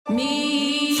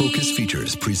Focus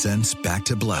Features presents Back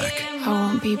to Black. I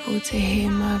want people to hear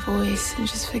my voice and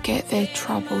just forget their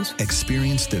troubles.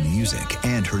 Experience the music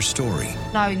and her story.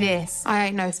 Know this, I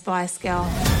ain't no Spice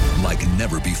Girl. Like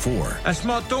never before. That's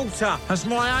my daughter. That's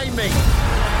my Amy.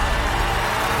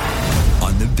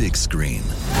 On the big screen.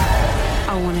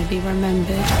 I want to be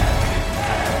remembered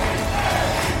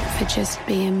for just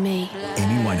being me.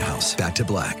 Amy Winehouse, Back to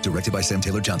Black, directed by Sam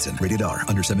Taylor Johnson. Rated R,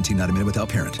 under 17, not a minute without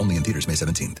parent. Only in theaters May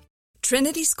 17th.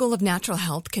 Trinity School of Natural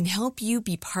Health can help you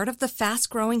be part of the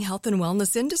fast-growing health and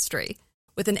wellness industry.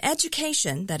 With an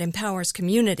education that empowers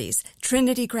communities,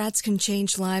 Trinity grads can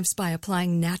change lives by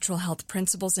applying natural health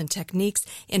principles and techniques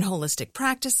in holistic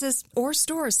practices or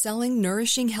stores selling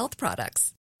nourishing health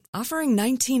products. Offering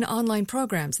 19 online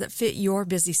programs that fit your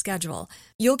busy schedule,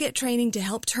 you'll get training to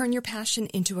help turn your passion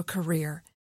into a career.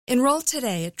 Enroll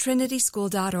today at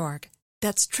trinityschool.org.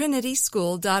 That's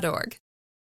trinityschool.org.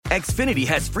 Xfinity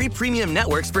has free premium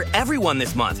networks for everyone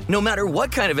this month, no matter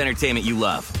what kind of entertainment you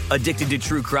love. Addicted to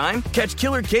true crime? Catch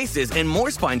killer cases and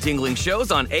more spine-tingling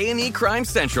shows on A&E Crime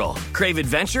Central. Crave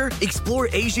adventure? Explore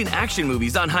Asian action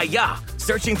movies on Hi-Ya.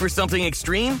 Searching for something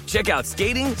extreme? Check out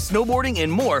skating, snowboarding,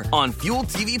 and more on Fuel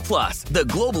TV Plus, the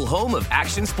global home of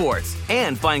action sports.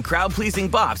 And find crowd-pleasing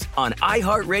bops on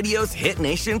iHeartRadio's Hit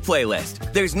Nation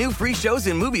playlist. There's new free shows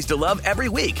and movies to love every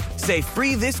week. Say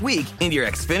free this week in your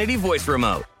Xfinity voice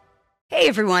remote. Hey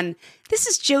everyone, this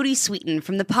is Jodie Sweetin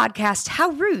from the podcast How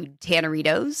Rude,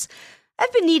 Tanneritos.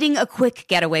 I've been needing a quick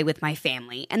getaway with my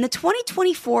family, and the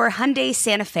 2024 Hyundai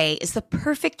Santa Fe is the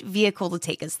perfect vehicle to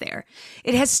take us there.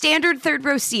 It has standard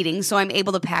third-row seating, so I'm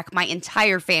able to pack my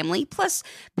entire family, plus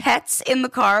pets, in the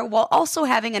car, while also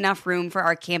having enough room for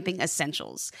our camping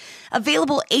essentials.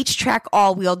 Available H-Track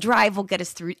all-wheel drive will get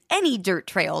us through any dirt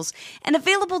trails, and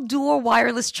available dual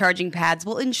wireless charging pads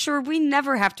will ensure we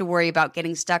never have to worry about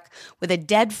getting stuck with a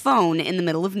dead phone in the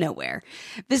middle of nowhere.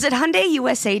 Visit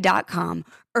HyundaiUSA.com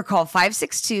or call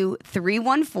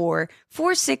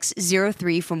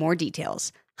 562-314-4603 for more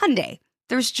details. Hyundai,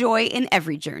 there's joy in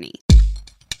every journey.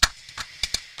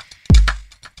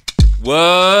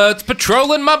 What's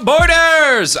patrolling my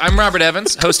borders? I'm Robert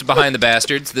Evans, host of Behind the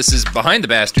Bastards. This is Behind the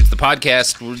Bastards, the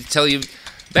podcast where we tell you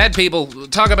bad people,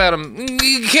 talk about them.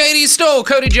 Katie Stoll,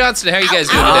 Cody Johnson, how are you guys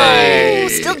doing today?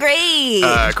 Still great.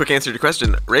 Quick answer to your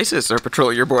question. Racists are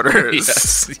patrolling your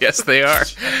borders. Yes, they are.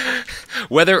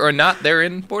 Whether or not they're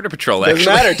in Border Patrol, doesn't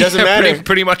actually. Matter, doesn't matter.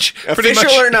 Pretty much.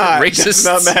 Official or not, racists does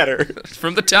not matter.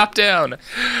 From the top down.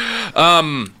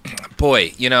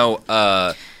 Boy,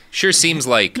 sure seems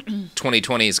like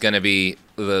 2020 is going to be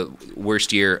the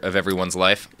worst year of everyone's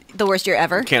life. The worst year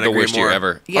ever? Can't the agree worst more. year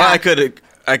ever. Yeah. Well,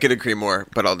 I could agree more,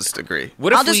 but I'll just agree.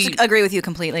 I'll just agree with you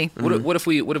completely. What if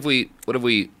we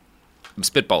I'm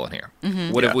spitballing here.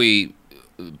 Mm-hmm. What if we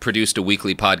produced a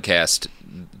weekly podcast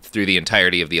through the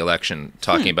entirety of the election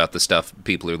talking about the stuff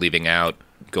people are leaving out,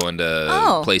 going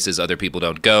to places other people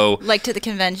don't go. Like to the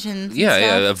conventions?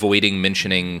 Yeah, avoiding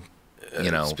mentioning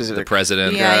the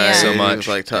president so much.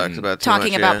 Like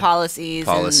talking about policies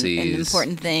and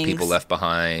important things. People left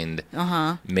behind.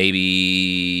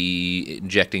 Maybe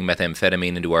injecting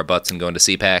methamphetamine into our butts and going to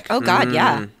CPAC. Oh, God,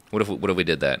 yeah. What if we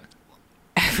did that?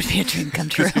 It would be a dream come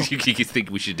true. You think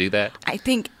we should do that? I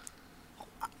think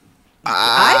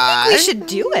we should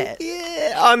do it.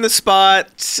 Yeah, on the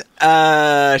spot.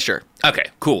 Sure. Okay,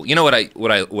 cool. You know what I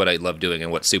love doing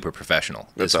and what's super professional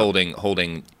is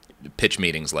holding pitch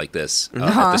meetings like this at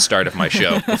the start of my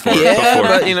show. Before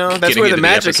but that's where the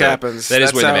magic happens.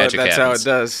 That's where the magic happens. That's how it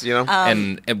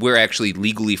does. And we're actually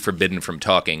legally forbidden from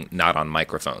talking, not on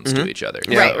microphones to each other.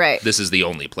 Yeah. Right. This is the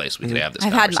only place we can have this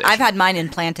conversation. I've had mine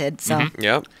implanted, so.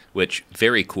 Yep. Which,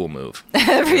 very cool move.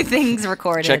 Everything's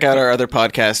recorded. Check out our other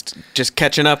podcast, just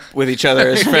catching up with each other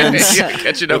as friends.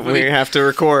 Catching up with we have to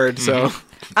record, so.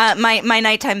 My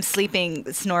nighttime sleeping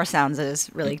snore sounds is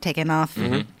really taken off.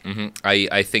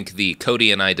 I think the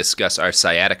Cody and I discuss our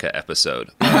sciatica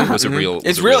episode was a real.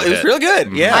 It's real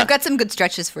good. Yeah, I've got some good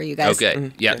stretches for you guys.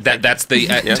 Okay, yeah, that's the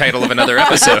title of another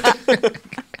episode.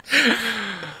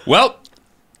 Well.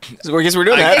 So I guess we're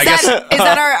doing that. Is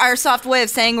that our soft way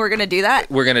of saying we're going to do that?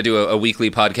 We're going to do a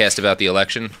weekly podcast about the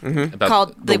election, about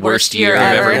called the worst year of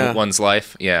everyone's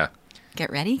life. Yeah. Get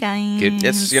ready, guys.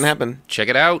 Yes, it's going to happen. Check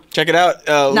it out.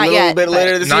 A little bit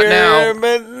later this year. Not now.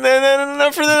 But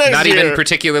not for the next Not year. even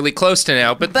particularly close to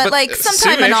now. But like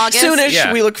sometime in August. Soonish,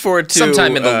 Yeah. we look forward to.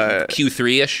 Sometime in the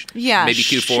Q3-ish. Yeah. Maybe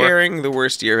Q4. Sharing the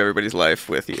worst year of everybody's life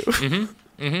with you.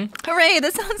 Hooray,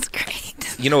 that sounds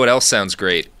great. You know what else sounds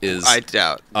great is I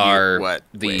doubt.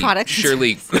 the Products.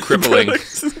 surely crippling.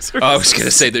 I was going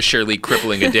to say the surely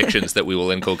crippling addictions that we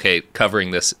will inculcate covering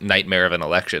this nightmare of an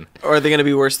election. Or are they going to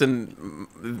be worse than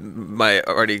my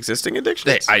already existing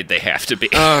addictions? They have to be.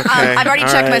 Okay. I've already all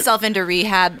checked right. myself into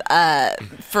rehab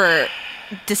for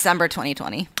December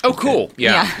 2020. Oh, cool.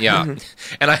 Yeah. Yeah.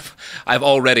 And I've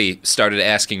already started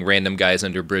asking random guys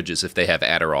under bridges if they have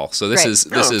Adderall. So this Great. is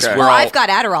Okay. we're Well, all. I've got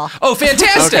Adderall. Oh,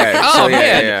 fantastic! Okay, Oh so yeah,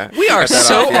 man, yeah. we are Cut that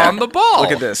so off, yeah. on the ball.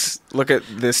 Look at this. Look at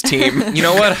this team. You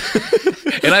know what?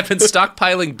 And I've been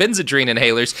stockpiling Benzedrine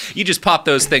inhalers. You just pop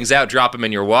those things out, drop them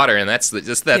in your water, and that's some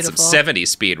Beautiful. 70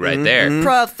 speed right there.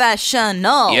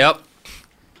 Professional. Yep.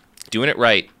 Doing it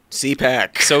right.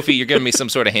 CPAC. Sophie, you're giving me some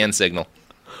sort of hand signal.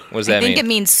 What does I that think mean? it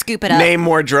means scoop it up. Name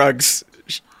more drugs.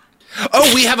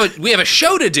 Oh, we have a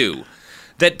show to do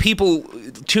that people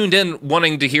tuned in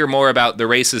wanting to hear more about the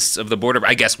racists of the border.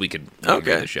 I guess we could read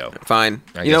the show. Fine.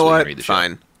 I You guess know we can what? read the show.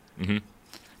 Fine.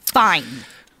 Fine.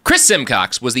 Chris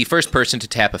Simcox was the first person to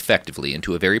tap effectively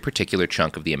into a very particular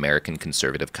chunk of the American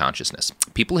conservative consciousness.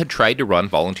 People had tried to run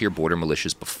volunteer border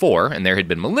militias before, and there had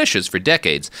been militias for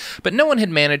decades, but no one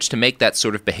had managed to make that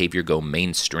sort of behavior go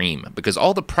mainstream, because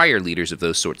all the prior leaders of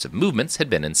those sorts of movements had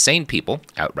been insane people,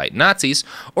 outright Nazis,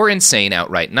 or insane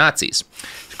outright Nazis.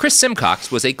 Chris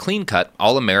Simcox was a clean-cut,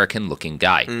 all-American looking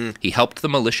guy. He helped the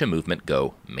militia movement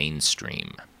go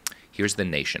mainstream. Here's the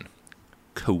Nation.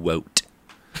 Quote.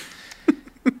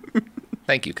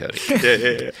 Thank you, Cody.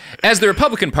 As the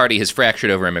Republican Party has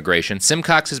fractured over immigration,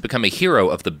 Simcox has become a hero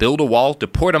of the Build a Wall,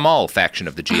 Deport 'em All faction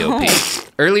of the GOP.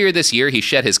 Earlier this year, he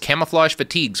shed his camouflage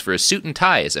fatigues for a suit and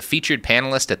tie as a featured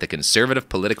panelist at the Conservative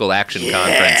Political Action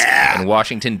Conference in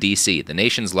Washington, D.C., the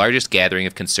nation's largest gathering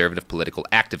of conservative political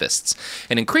activists.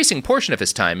 An increasing portion of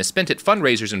his time is spent at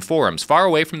fundraisers and forums far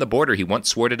away from the border he once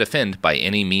swore to defend by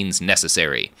any means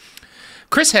necessary.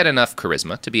 Chris had enough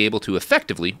charisma to be able to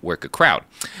effectively work a crowd.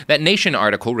 That Nation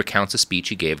article recounts a speech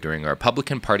he gave during a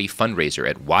Republican Party fundraiser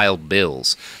at Wild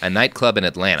Bill's, a nightclub in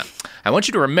Atlanta. I want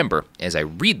you to remember, as I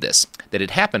read this, that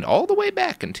it happened all the way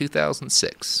back in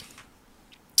 2006.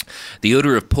 The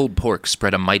odor of pulled pork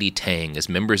spread a mighty tang as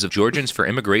members of Georgians for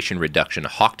Immigration Reduction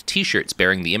hawked T-shirts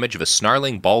bearing the image of a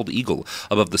snarling bald eagle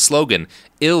above the slogan,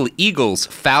 "Ill eagles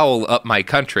foul up my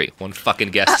country." One fucking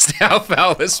guess as to how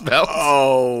foul is spelled.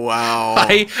 Oh, wow.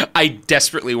 I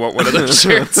desperately want one of those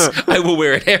shirts. I will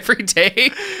wear it every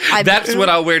day. That's what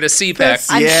I'll wear to CPAC.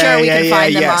 I'm sure we can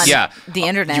find them on Yeah. the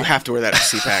internet. You have to wear that at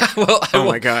CPAC. Well,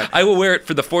 my God. I will wear it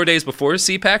for the 4 days before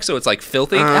CPAC, so it's like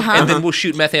filthy, and then we'll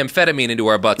shoot methamphetamine into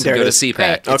our butts There and it go to is. CPAC.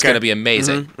 Great. It's Okay. going to be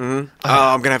amazing. Oh,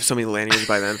 I'm going to have so many lanyards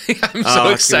by then. I'm so It's gonna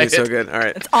be excited. so good. All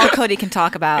right. All Cody can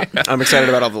talk about. I'm excited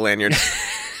about all the lanyards.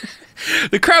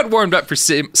 The crowd warmed up for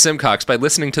Simcox by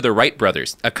listening to the Wright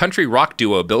Brothers, a country rock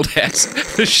duo billed as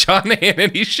the Sean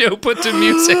Hannity Show put to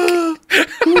music.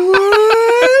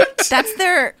 That's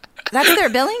their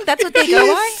billing? That's what they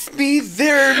go by? Be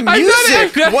their I'm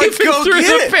music. not What? even Go through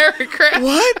get the it. paragraph.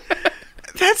 What?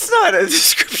 That's not a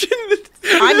description.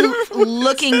 I'm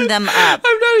looking them up.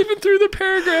 I'm not even through the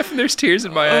paragraph, and there's tears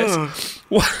in my eyes.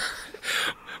 What?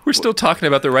 We're still talking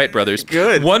about the Wright Brothers.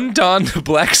 Good. One donned a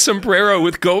black sombrero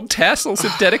with gold tassels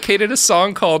have dedicated a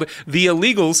song called The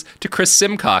Illegals to Chris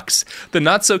Simcox. The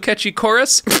not-so-catchy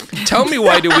chorus, "Tell me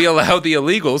why do we allow the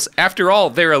illegals? After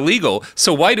all, they're illegal,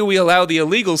 so why do we allow the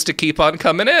illegals to keep on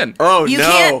coming in?" Oh, You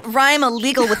no. can't rhyme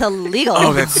illegal with illegal.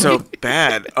 Oh, that's so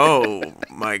bad. Oh,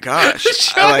 my gosh.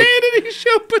 Sean Hannity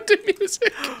Show put to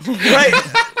music. Right.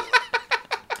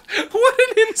 What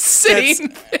an insane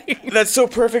thing. That's so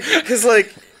perfect because,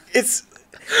 like, it's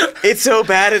so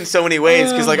bad in so many ways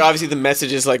because, like, obviously the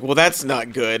message is like, well, that's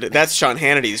not good. That's Sean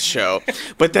Hannity's show.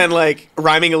 But then, like,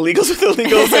 rhyming illegals with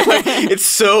illegals, and, like, it's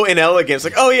so inelegant. It's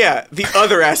like, oh, yeah, the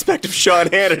other aspect of Sean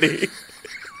Hannity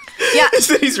Yeah, is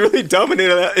that he's really dumb and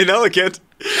inelegant.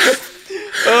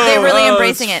 they're really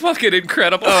embracing it's it. Fucking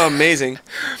incredible. Oh, amazing.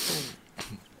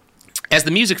 As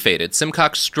the music faded,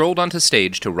 Simcox strolled onto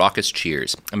stage to raucous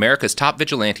cheers. America's top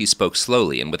vigilante spoke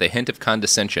slowly and with a hint of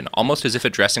condescension, almost as if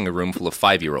addressing a room full of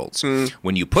 5-year-olds.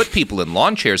 When you put people in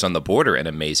lawn chairs on the border, an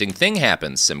amazing thing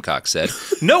happens, Simcox said.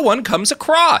 No one comes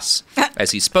across.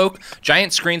 As he spoke,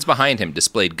 giant screens behind him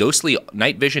displayed ghostly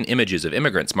night vision images of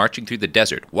immigrants marching through the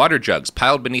desert, water jugs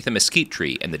piled beneath a mesquite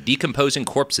tree, and the decomposing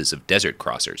corpses of desert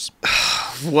crossers.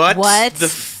 What? What? The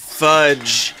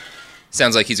fudge?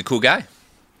 Sounds like he's a cool guy.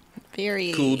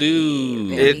 Very Cool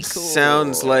dude. very It cool.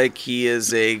 sounds like he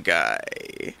is a guy.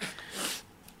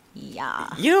 Yeah.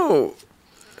 You know,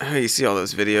 how you see all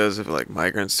those videos of like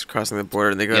migrants crossing the border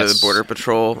and they go to Yes. the border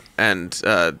patrol and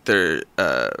they're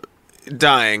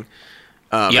dying.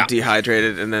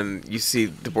 dehydrated, and then you see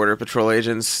the Border Patrol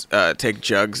agents take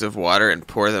jugs of water and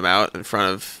pour them out in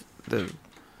front of the...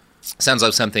 Sounds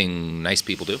like something nice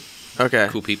people do. Okay.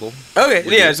 Cool people. Okay,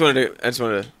 yeah, I just wanted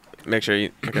to make sure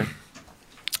you... Okay.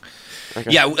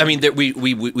 Yeah, I mean,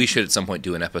 we should at some point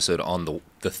do an episode on the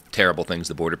terrible things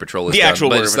the Border Patrol has the done. Actual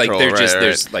but Border it's like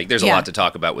Patrol, there's a lot to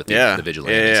talk about with the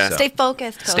vigilantes. Yeah. So. Stay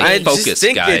focused, Cody. Stay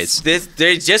focused, guys.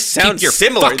 They just sound Keep your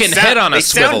similar. fucking head on a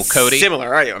swivel, Cody. Similar.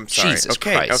 All right, I'm sorry. Jesus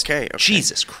okay, Christ. Okay.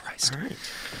 Jesus Christ. All right.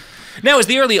 Now, as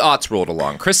the early aughts rolled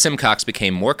along, Chris Simcox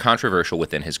became more controversial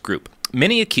within his group.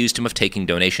 Many accused him of taking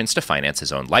donations to finance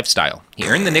his own lifestyle. He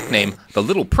earned the nickname The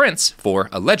Little Prince for,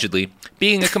 allegedly,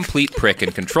 being a complete prick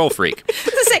and control freak.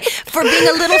 For being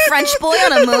a little French boy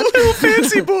on a moon. Little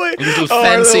fancy boy. Little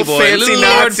fancy boy. Fancy Little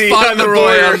Nazi Lord on the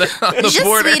Fauntleroy on border. the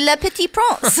border. Je suis le petit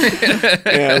prince.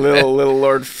 Yeah, little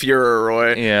Lord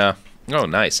Fauntleroy. Yeah. Oh,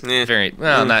 nice. Very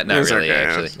well. Not really. Okay.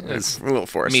 Actually, it's a little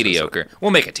forced. mediocre.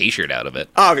 We'll make a T-shirt out of it.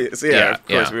 Obviously, yeah. Of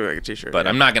course, we make a T-shirt. But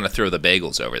I'm not going to throw the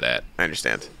bagels over that. I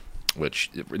understand.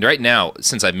 Which right now,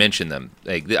 since I've mentioned them,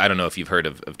 like, I don't know if you've heard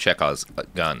of Chekhov's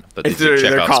gun, but they're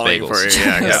Chekhov's calling bagels. for you.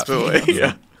 Yeah, absolutely.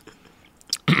 Yeah.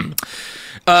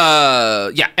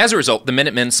 As a result, the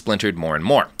Minutemen splintered more and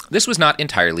more. This was not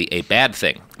entirely a bad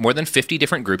thing. More than 50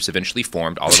 different groups eventually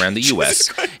formed all around the U.S.,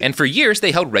 and for years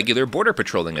they held regular border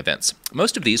patrolling events.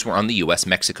 Most of these were on the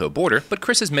U.S.-Mexico border, but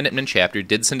Chris's Minutemen chapter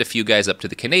did send a few guys up to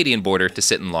the Canadian border to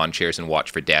sit in lawn chairs and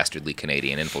watch for dastardly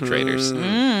Canadian infiltrators.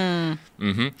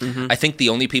 I think the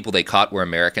only people they caught were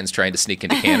Americans trying to sneak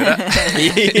into Canada.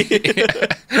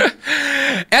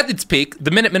 At its peak,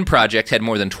 the Minutemen Project had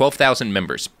more than 12,000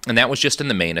 members, and that was just in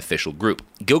the main official group.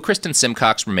 Gilchrist and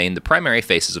Simcox remained the primary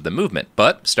faces of the movement,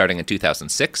 but starting in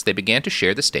 2006, they began to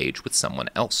share the stage with someone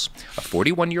else, a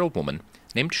 41-year-old woman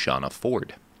named Shauna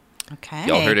Ford. Okay.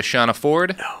 Y'all heard of Shauna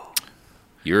Ford? No.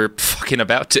 You're fucking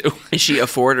about to. Is she a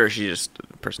Ford, or is she just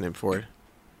a person named Ford?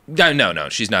 No.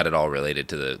 She's not at all related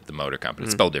to the motor company.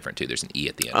 It's spelled different, too. There's an E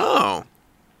at the end. Oh.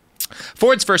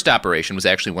 Ford's first operation was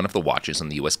actually one of the watches on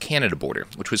the U.S.-Canada border,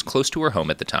 which was close to her home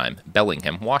at the time,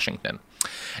 Bellingham, Washington.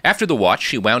 After the watch,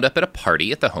 she wound up at a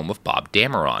party at the home of Bob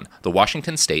Dameron, the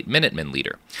Washington State Minutemen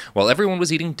leader. While everyone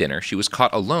was eating dinner, she was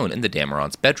caught alone in the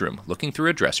Damerons' bedroom, looking through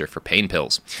a dresser for pain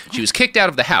pills. She was kicked out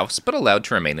of the house, but allowed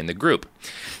to remain in the group.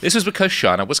 This was because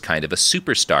Shauna was kind of a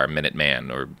superstar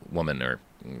Minuteman, or woman, or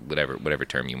whatever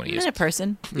term you want to use. Minute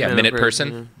person. Yeah, minute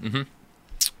person. Yeah. Mm-hmm.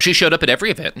 She showed up at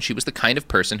every event, and she was the kind of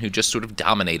person who just sort of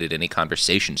dominated any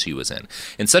conversation she was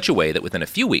in such a way that within a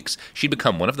few weeks, she'd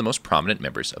become one of the most prominent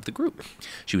members of the group.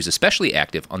 She was especially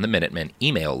active on the Minutemen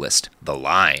email list, The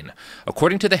Line.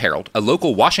 According to the Herald, a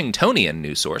local Washingtonian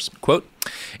news source, quote,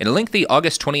 in a lengthy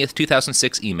August 20th,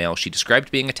 2006 email, she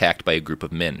described being attacked by a group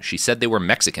of men. She said they were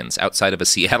Mexicans outside of a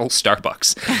Seattle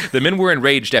Starbucks. The men were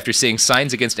enraged after seeing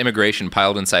signs against immigration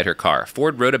piled inside her car.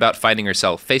 Ford wrote about finding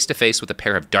herself face-to-face with a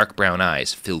pair of dark brown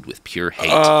eyes filled with pure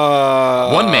hate.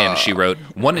 One man, she wrote,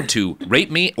 wanted to rape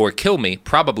me or kill me,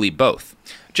 probably both.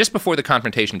 Just before the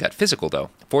confrontation got physical, though,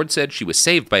 Ford said she was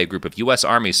saved by a group of U.S.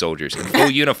 Army soldiers in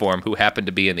full uniform who happened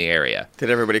to be in the area. Did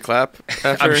everybody clap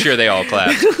after? I'm sure they all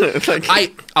clapped.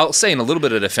 I'll say in a little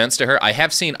bit of defense to her, I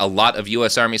have seen a lot of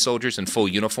U.S. Army soldiers in full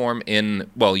uniform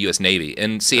U.S. Navy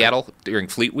in Seattle during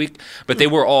Fleet Week, but they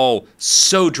were all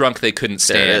so drunk they couldn't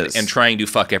stand and trying to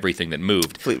fuck everything that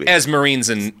moved, as Marines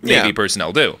and Navy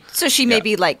personnel do. So she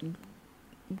maybe,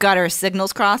 got her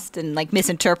signals crossed and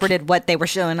misinterpreted what they were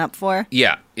showing up for.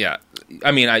 Yeah.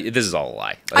 I mean, this is all a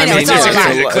lie. I know, it's all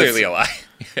a lie. Clearly a lie.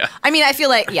 Yeah. I mean, I feel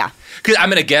like, yeah. Because I'm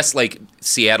gonna guess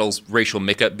Seattle's racial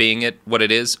makeup being what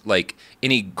it is.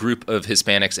 Any group of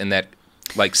Hispanics in that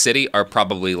city are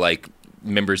probably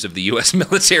members of the U.S.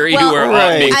 military who are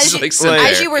all mixed.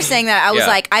 As you were saying that, I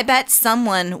was I bet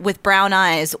someone with brown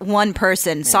eyes, one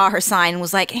person saw her sign and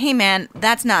was like, hey man,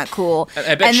 that's not cool.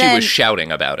 I bet she was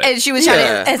shouting about it. And she was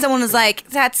shouting, and someone was like,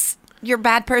 you're a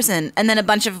bad person. And then a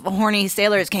bunch of horny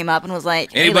sailors came up and was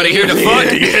like, hey, anybody here to fuck?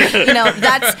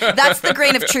 That's the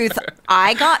grain of truth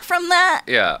I got from that.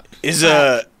 Yeah. Is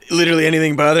literally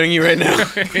anything bothering you right now?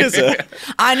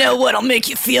 I know what'll make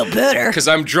you feel better. Because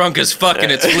I'm drunk as fuck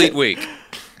and it's Fleet Week.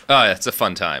 Oh, it's a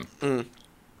fun time.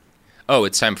 Oh,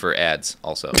 it's time for ads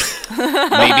also. Maybe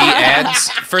ads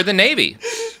for the Navy.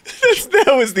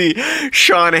 That was the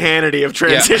Sean Hannity of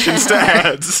transitions to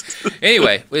ads.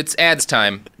 Anyway, it's ads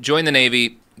time. Join the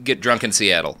Navy. Get drunk in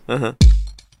Seattle.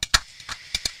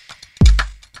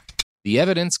 The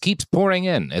evidence keeps pouring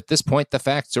in. At this point, the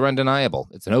facts are undeniable.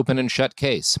 It's an open and shut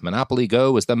case. Monopoly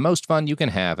Go is the most fun you can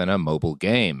have in a mobile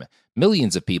game.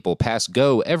 Millions of people pass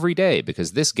Go every day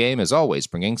because this game is always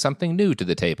bringing something new to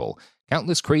the table.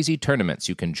 Countless crazy tournaments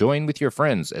you can join with your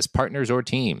friends as partners or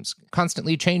teams.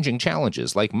 Constantly changing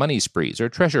challenges like money sprees or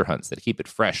treasure hunts that keep it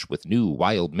fresh with new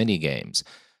wild mini-games.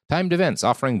 Timed events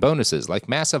offering bonuses like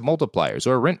massive multipliers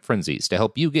or rent frenzies to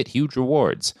help you get huge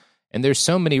rewards. And there's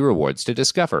so many rewards to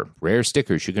discover. Rare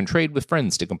stickers you can trade with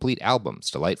friends to complete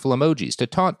albums, delightful emojis to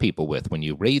taunt people with when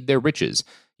you raid their riches,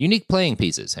 unique playing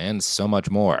pieces, and so much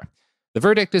more. The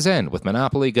verdict is in with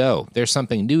Monopoly Go. There's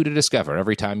something new to discover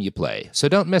every time you play. So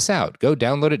don't miss out. Go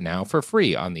download it now for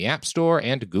free on the App Store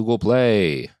and Google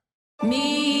Play.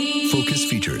 Focus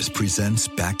Features presents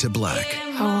Back to Black.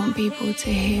 I want people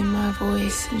to hear my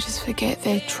voice and just forget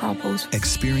their troubles.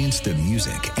 Experience the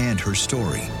music and her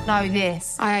story Know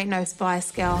this, I ain't no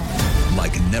Spice Girl.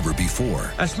 like never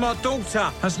before That's my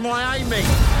daughter. That's my Amy.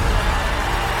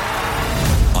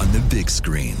 on the big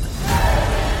screen.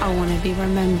 I want to be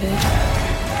remembered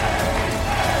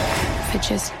for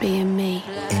just being me.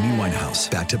 Amy Winehouse,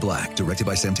 Back to Black, directed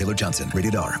by Sam Taylor Johnson.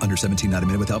 Rated R, under 17, not a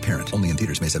minute without parent. Only in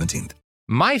theaters May 17th.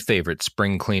 My favorite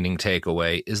spring cleaning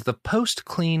takeaway is the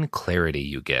post-clean clarity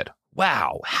you get.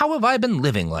 Wow, how have I been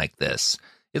living like this?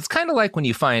 It's kind of like when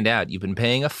you find out you've been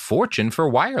paying a fortune for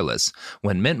wireless,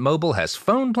 when Mint Mobile has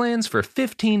phone plans for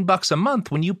 $15 a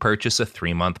month when you purchase a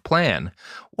 3-month plan.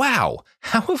 Wow,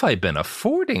 how have I been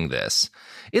affording this?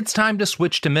 It's time to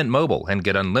switch to Mint Mobile and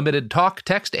get unlimited talk,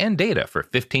 text, and data for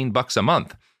 $15 a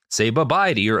month. Say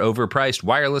bye-bye to your overpriced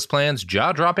wireless plans,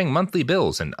 jaw-dropping monthly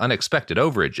bills, and unexpected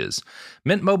overages.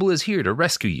 Mint Mobile is here to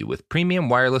rescue you with premium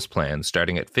wireless plans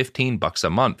starting at $15 a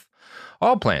month.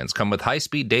 All plans come with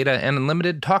high-speed data and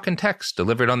unlimited talk and text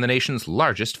delivered on the nation's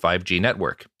largest 5G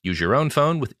network. Use your own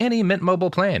phone with any Mint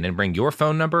Mobile plan and bring your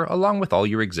phone number along with all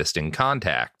your existing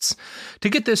contacts. To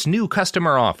get this new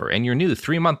customer offer and your new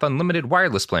 3-month unlimited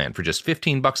wireless plan for just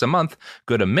 $15 a month,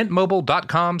 go to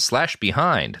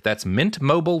mintmobile.com/behind. That's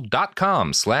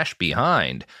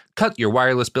mintmobile.com/behind. Cut your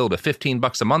wireless bill to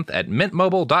 $15 a month at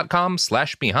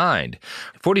mintmobile.com/behind.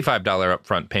 $45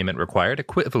 upfront payment required,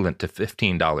 equivalent to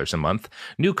 $15 a month.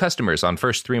 New customers on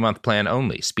first 3-month plan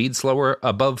only. Speed slower,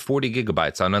 above 40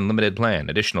 gigabytes on unlimited plan.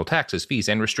 Additional taxes, fees,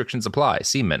 and restrictions apply.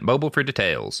 See Mint Mobile for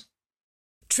details.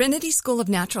 Trinity School of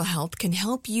Natural Health can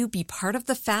help you be part of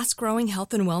the fast-growing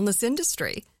health and wellness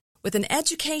industry. With an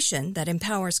education that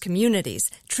empowers communities,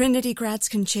 Trinity grads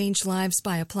can change lives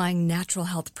by applying natural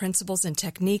health principles and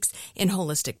techniques in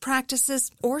holistic practices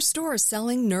or stores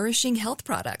selling nourishing health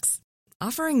products.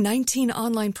 Offering 19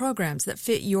 online programs that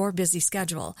fit your busy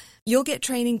schedule, you'll get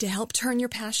training to help turn your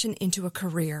passion into a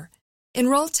career.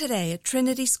 Enroll today at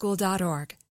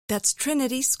trinityschool.org. That's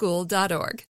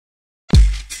trinityschool.org.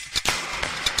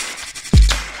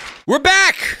 We're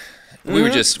back. We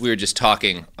were just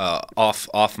talking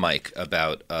off mic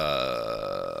about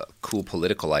cool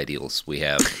political ideals we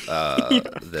have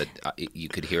that you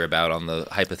could hear about on the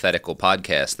hypothetical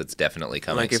podcast that's definitely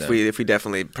coming. Like soon. if we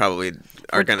definitely probably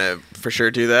are gonna for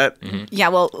sure do that. Mm-hmm. Yeah,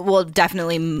 we'll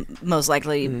definitely most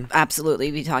likely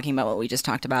absolutely be talking about what we just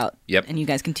talked about. Yep. And you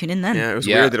guys can tune in then. Yeah, it was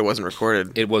weird that it wasn't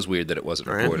recorded. It was weird that it wasn't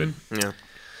Right? recorded. Yeah.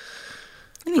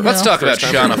 Anyhow. Let's talk about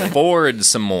First time. Shauna Ford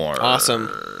some more. Awesome.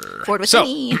 Forward with So-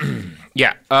 me.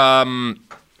 Yeah.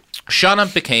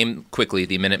 Shauna became quickly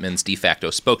the Minutemen's de facto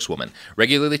spokeswoman,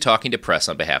 regularly talking to press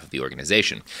on behalf of the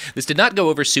organization. This did not go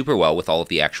over super well with all of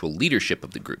the actual leadership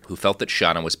of the group, who felt that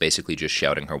Shauna was basically just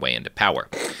shouting her way into power.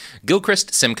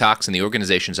 Gilchrist, Simcox, and the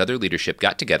organization's other leadership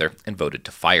got together and voted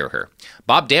to fire her.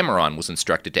 Bob Dameron was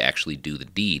instructed to actually do the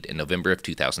deed in November of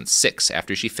 2006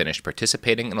 after she finished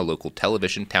participating in a local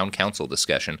television town council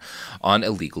discussion on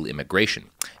illegal immigration.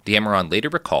 Dameron later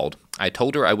recalled, "I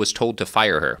told her I was told to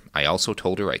fire her. I also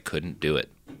told her I couldn't do it."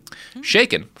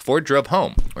 Shaken, Ford drove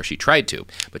home, or she tried to,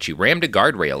 but she rammed a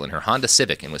guardrail in her Honda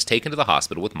Civic and was taken to the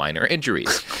hospital with minor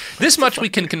injuries. This much we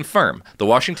can confirm. The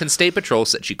Washington State Patrol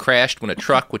said she crashed when a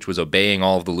truck, which was obeying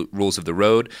all of the rules of the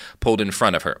road, pulled in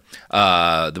front of her.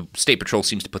 The State Patrol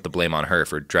seems to put the blame on her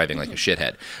for driving like a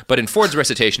shithead. But in Ford's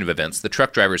recitation of events, the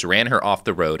truck drivers ran her off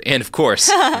the road, and of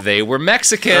course, they were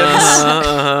Mexicans.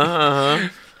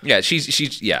 Yeah,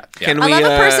 she's yeah. I love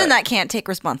a person that can't take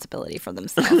responsibility for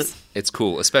themselves. It's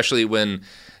cool, especially when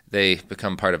they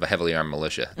become part of a heavily armed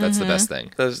militia. That's the best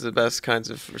thing. Those are the best kinds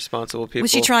of responsible people.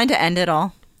 Was she trying to end it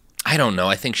all? I don't know.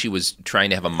 I think she was trying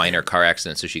to have a minor car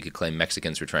accident so she could claim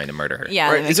Mexicans were trying to murder her.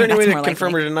 Yeah. Right. Is there any way that's to more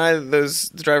confirm likely. or deny that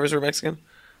the drivers were Mexican?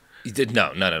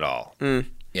 No, none at all.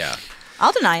 Yeah.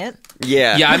 I'll deny it.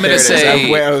 Yeah. Yeah, I'm going to there it is.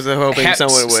 say... I was hoping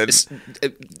someone would.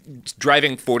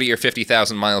 Driving 40 or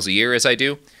 50,000 miles a year as I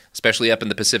do, especially up in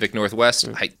the Pacific Northwest,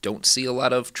 I don't see a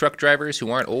lot of truck drivers who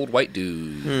aren't old white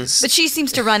dudes. But she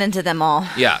seems to run into them all.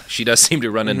 Yeah, she does seem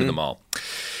to run into them all.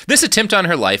 This attempt on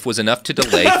her life was enough to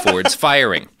delay Ford's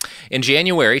firing. In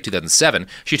January 2007,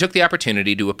 she took the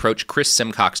opportunity to approach Chris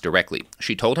Simcox directly.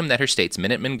 She told him that her state's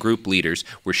Minuteman Group leaders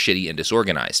were shitty and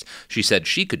disorganized. She said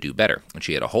she could do better, and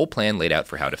she had a whole plan laid out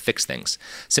for how to fix things.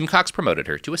 Simcox promoted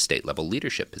her to a state-level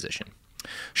leadership position.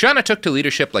 Shauna took to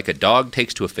leadership like a dog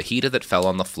takes to a fajita that fell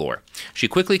on the floor. She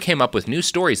quickly came up with new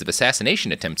stories of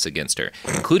assassination attempts against her,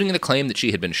 including the claim that she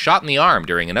had been shot in the arm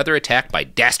during another attack by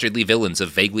dastardly villains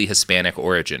of vaguely Hispanic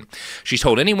origin. She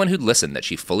told anyone who'd listen that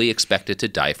she fully expected to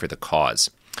die for the cause.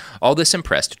 All this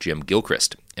impressed Jim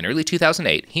Gilchrist. In early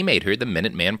 2008, he made her the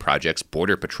Minuteman Project's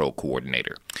Border Patrol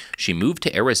coordinator. She moved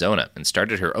to Arizona and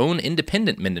started her own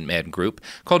independent Minuteman group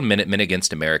called Minutemen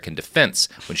Against American Defense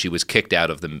when she was kicked out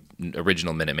of the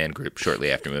original Minuteman group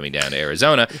shortly after moving down to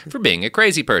Arizona for being a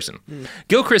crazy person.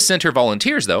 Gilchrist sent her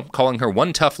volunteers, though, calling her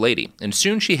one tough lady, and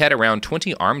soon she had around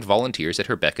 20 armed volunteers at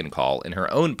her beck and call in her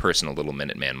own personal little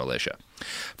Minuteman militia.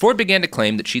 Ford began to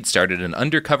claim that she'd started an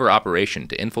undercover operation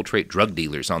to infiltrate drug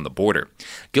dealers on the border.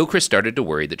 Gilchrist started to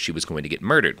worry that she was going to get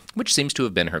murdered, which seems to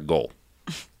have been her goal.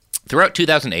 Throughout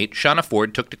 2008, Shauna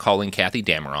Ford took to calling Kathy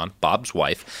Dameron, Bob's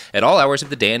wife, at all hours of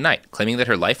the day and night, claiming that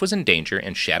her life was in danger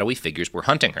and shadowy figures were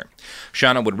hunting her.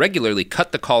 Shauna would regularly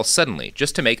cut the calls suddenly,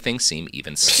 just to make things seem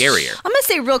even scarier. I'm going to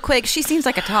say real quick, she seems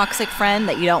like a toxic friend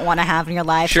that you don't want to have in your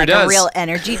life. Sure like does. A real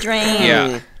energy drain.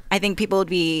 Yeah. I think people would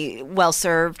be well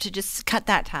served to just cut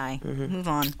that tie. Move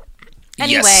on.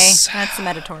 Anyway, Yes. that's some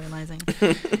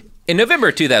editorializing. In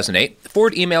November 2008,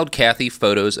 Ford emailed Kathy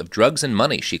photos of drugs and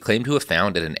money she claimed to have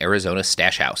found at an Arizona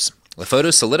stash house. The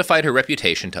photos solidified her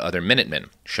reputation to other Minutemen.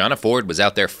 Shauna Ford was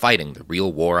out there fighting the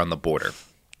real war on the border.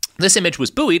 This image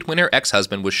was buoyed when her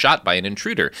ex-husband was shot by an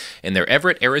intruder in their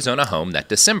Everett, Arizona home that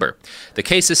December. The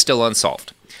case is still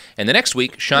unsolved. And the next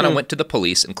week, Shauna went to the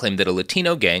police and claimed that a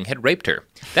Latino gang had raped her.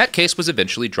 That case was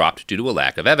eventually dropped due to a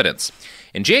lack of evidence.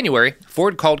 In January,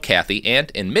 Ford called Kathy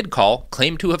and, in mid-call,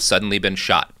 claimed to have suddenly been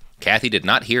shot. Kathy did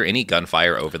not hear any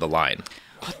gunfire over the line.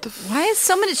 Why is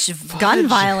so much gun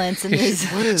violence in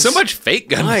these? So much fake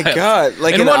gun My violence. God,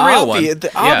 like and an one real one. What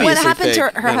What happened to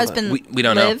her husband? We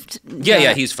don't lived? know.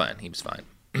 Yeah, he's fine. He was fine.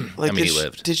 Like, I mean, he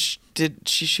lived. Did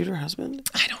she shoot her husband?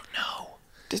 I don't know.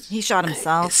 He shot It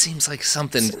himself. seems like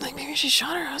something. Like maybe she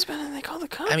shot her husband and they called the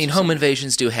cops. I mean, home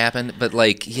invasions do happen, but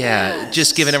like, yeah,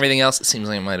 just given everything else, it seems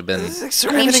like it might have been.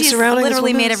 I mean, she's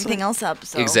literally made everything else up.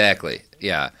 So. Exactly.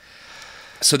 Yeah.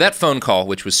 So that phone call,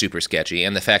 which was super sketchy,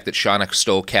 and the fact that Shauna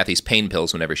stole Kathy's pain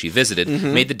pills whenever she visited,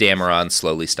 made the Damerons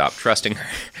slowly stop trusting her.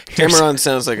 Demeron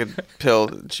sounds like a pill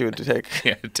that she would take.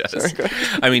 Yeah, it does.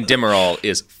 I mean, Demerol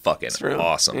is fucking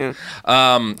awesome.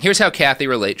 Yeah. Here's how Kathy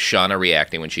relates Shauna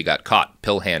reacting when she got caught,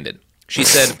 pill-handed. She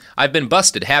said, "I've been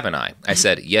busted, haven't I?" I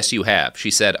said, "Yes, you have." She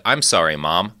said, "I'm sorry,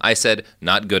 Mom." I said,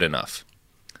 "Not good enough."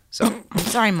 So, I'm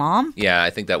sorry, Mom. yeah, I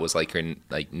think that was like her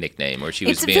nickname, or she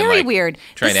was It's being very like weird.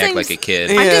 trying This to act like seems- a kid.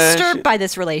 I'm Yeah, disturbed by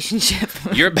this relationship.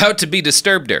 You're about to be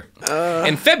disturbed her.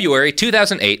 In February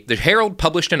 2008, the Herald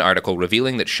published an article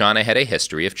revealing that Shauna had a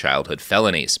history of childhood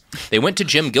felonies. They went to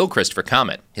Jim Gilchrist for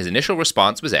comment. His initial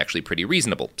response was actually pretty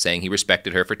reasonable, saying he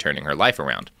respected her for turning her life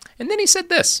around. And then he said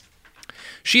this: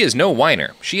 "She is no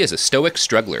whiner. She is a stoic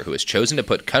struggler who has chosen to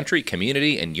put country,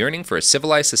 community, and yearning for a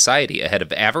civilized society ahead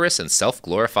of avarice and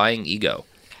self-glorifying ego."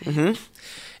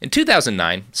 In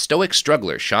 2009, stoic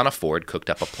struggler Shauna Ford cooked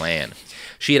up a plan.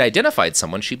 She had identified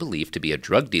someone she believed to be a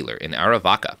drug dealer in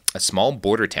Aravaca, a small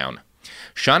border town.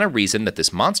 Shauna reasoned that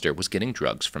this monster was getting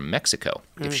drugs from Mexico.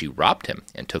 If she robbed him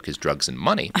and took his drugs and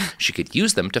money, she could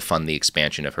use them to fund the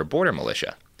expansion of her border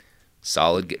militia.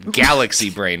 Solid galaxy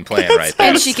brain plan right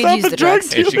there. And she could use the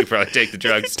drugs. And she could probably take the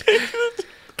drugs.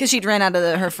 Because she'd ran out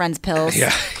of her friend's pills.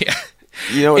 Yeah.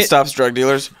 You know what stops drug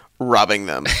dealers? Robbing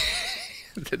them.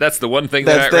 That's the one thing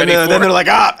they're not Then ready for. they're like,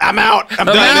 I'm out. I'm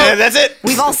done. out. That's it.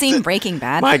 We've all seen Breaking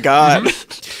Bad. My God.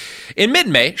 In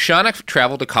mid-May, Shauna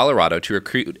traveled to Colorado to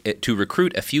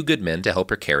recruit a few good men to help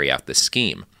her carry out this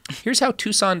scheme. Here's how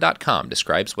Tucson.com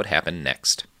describes what happened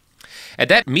next. At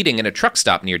that meeting in a truck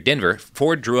stop near Denver,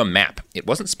 Ford drew a map. It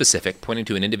wasn't specific, pointing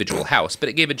to an individual house, but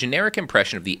it gave a generic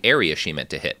impression of the area she meant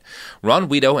to hit. Ron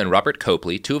Guido and Robert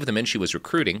Copley, two of the men she was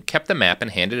recruiting, kept the map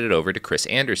and handed it over to Chris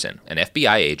Anderson, an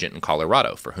FBI agent in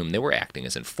Colorado, for whom they were acting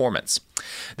as informants.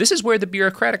 This is where the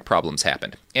bureaucratic problems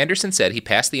happened. Anderson said he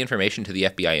passed the information to the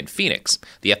FBI in Phoenix.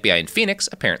 The FBI in Phoenix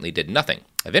apparently did nothing.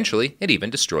 Eventually, it even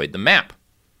destroyed the map.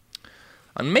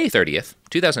 On May 30th,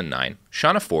 2009,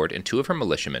 Shauna Ford and 2 of her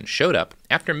militiamen showed up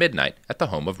after midnight at the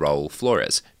home of Raul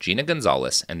Flores, Gina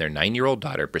Gonzalez, and their 9-year-old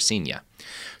daughter, Brisena.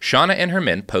 Shauna and her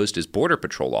men posed as Border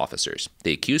Patrol officers.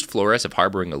 They accused Flores of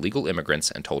harboring illegal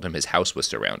immigrants and told him his house was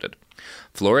surrounded.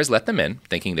 Flores let them in,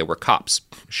 thinking they were cops.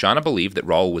 Shauna believed that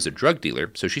Raul was a drug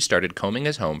dealer, so she started combing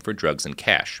his home for drugs and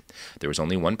cash. There was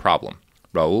only one problem.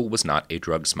 Raul was not a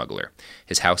drug smuggler.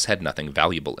 His house had nothing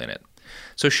valuable in it.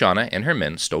 So Shauna and her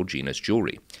men stole Gina's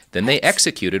jewelry. Then they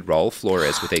executed Raul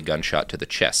Flores with a gunshot to the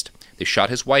chest. They shot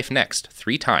his wife next,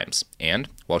 3 times, and,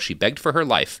 while she begged for her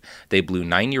life, they blew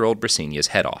 9-year-old Brisena's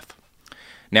head off.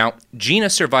 Now, Gina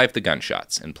survived the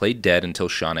gunshots and played dead until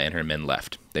Shauna and her men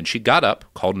left. Then she got up,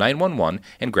 called 911,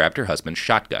 and grabbed her husband's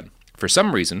shotgun. For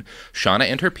some reason, Shauna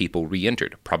and her people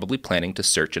re-entered, probably planning to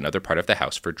search another part of the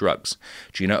house for drugs.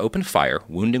 Gina opened fire,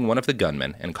 wounding one of the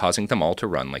gunmen and causing them all to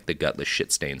run like the gutless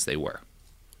shit stains they were.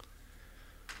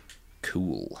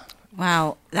 Cool.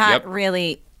 Wow, that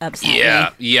really upset me.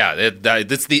 Yeah.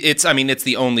 It's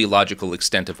the only logical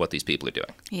extent of what these people are doing.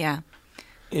 Yeah.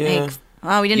 Like,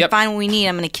 we didn't find what we need.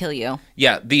 I'm going to kill you.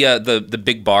 Yeah. The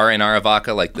big bar in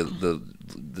Aravaca, like the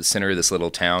center of this little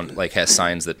town, like has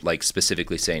signs that like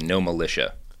specifically say no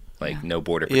militia, like no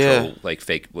border patrol, like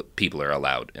fake people are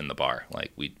allowed in the bar.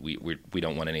 Like we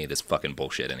don't want any of this fucking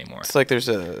bullshit anymore. It's like there's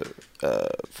a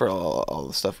for all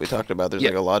the stuff we talked about. There's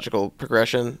like a logical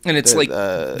progression, and it's like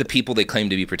the people they claim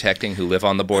to be protecting who live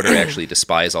on the border actually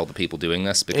despise all the people doing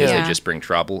this because they just bring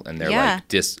trouble and they're like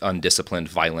undisciplined,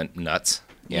 violent nuts.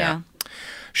 Yeah.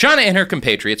 Shauna and her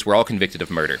compatriots were all convicted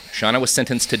of murder. Shauna was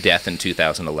sentenced to death in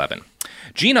 2011.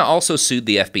 Gina also sued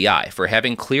the FBI for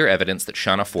having clear evidence that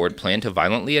Shauna Ford planned to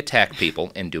violently attack people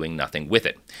and doing nothing with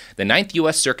it. The 9th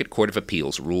U.S. Circuit Court of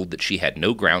Appeals ruled that she had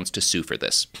no grounds to sue for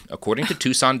this. According to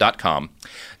Tucson.com,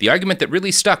 the argument that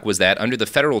really stuck was that under the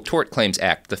Federal Tort Claims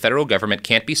Act, the federal government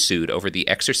can't be sued over the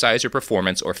exercise or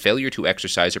performance or failure to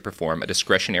exercise or perform a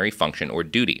discretionary function or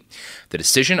duty. The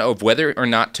decision of whether or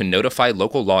not to notify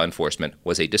local law enforcement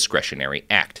was a discretionary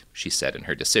act, she said in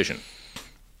her decision.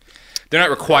 They're not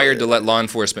required to let law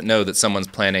enforcement know that someone's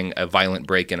planning a violent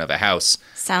break-in of a house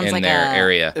in their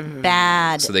area.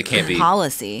 Bad so they can't be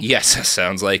policy. Yes,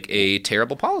 sounds like a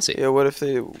terrible policy. Yeah, what if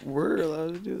they were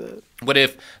allowed to do that? What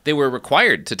if they were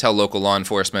required to tell local law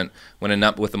enforcement when a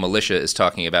nut with a militia is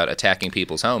talking about attacking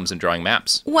people's homes and drawing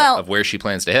maps of where she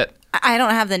plans to hit? I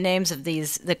don't have the names of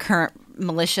the current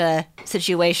militia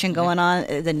situation going on,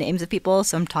 the names of people,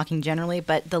 so I'm talking generally,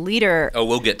 but the leader... Oh,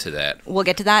 we'll get to that. We'll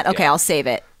get to that? Okay, I'll save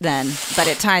it then, but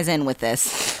it ties in with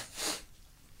this.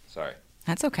 Sorry.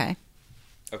 That's okay.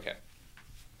 Okay.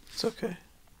 It's okay.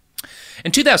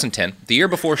 In 2010, the year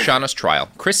before Shauna's trial,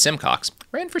 Chris Simcox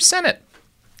ran for Senate.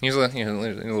 Here's a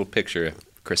little picture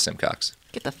of Chris Simcox.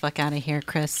 Get the fuck out of here,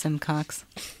 Chris Simcox.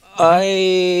 I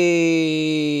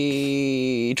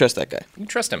trust that guy. You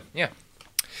trust him, yeah.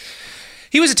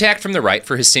 He was attacked from the right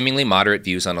for his seemingly moderate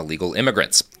views on illegal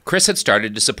immigrants. Chris had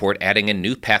started to support adding in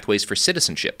new pathways for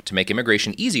citizenship to make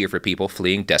immigration easier for people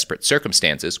fleeing desperate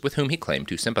circumstances with whom he claimed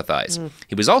to sympathize.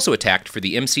 He was also attacked for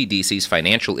the MCDC's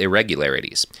financial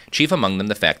irregularities, chief among them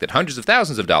the fact that hundreds of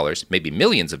thousands of dollars, maybe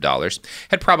millions of dollars,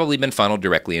 had probably been funneled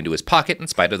directly into his pocket in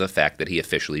spite of the fact that he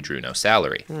officially drew no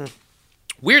salary.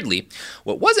 Weirdly,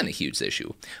 what wasn't a huge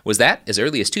issue was that, as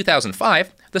early as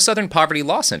 2005, the Southern Poverty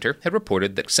Law Center had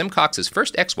reported that Simcox's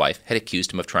first ex-wife had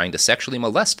accused him of trying to sexually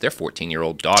molest their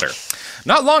 14-year-old daughter.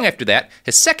 Not long after that,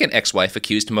 his second ex-wife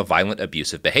accused him of violent,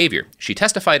 abusive behavior. She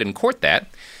testified in court that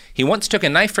he once took a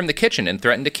knife from the kitchen and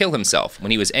threatened to kill himself. When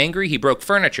he was angry, he broke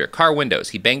furniture, car windows,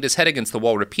 he banged his head against the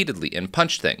wall repeatedly and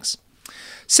punched things.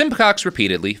 Simcox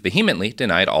repeatedly, vehemently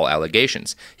denied all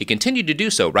allegations. He continued to do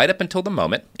so right up until the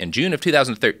moment, in June of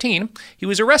 2013, he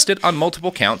was arrested on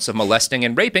multiple counts of molesting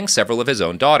and raping several of his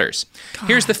own daughters. God.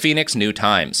 Here's the Phoenix New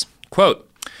Times.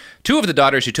 Quote, 2 of the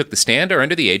daughters who took the stand are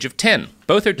under the age of 10.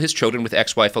 Both are his children with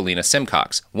ex-wife Alina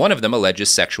Simcox. One of them alleges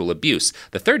sexual abuse.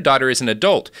 The third daughter is an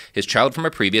adult, his child from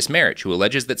a previous marriage, who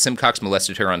alleges that Simcox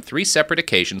molested her on 3 separate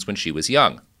occasions when she was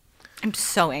young. I'm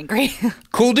so angry.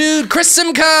 Cool dude, Chris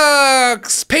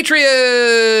Simcox,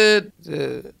 patriot.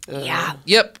 Yeah.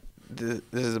 Yep. This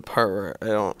is the part where I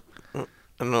don't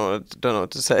know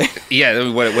what to say.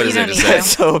 Yeah, what is there to say?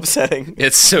 It's so upsetting.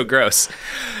 It's so gross.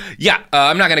 Yeah,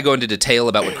 I'm not going to go into detail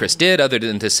about what Chris did other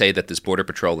than to say that this Border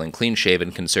Patrolling,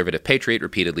 clean-shaven, conservative patriot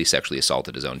repeatedly sexually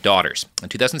assaulted his own daughters. In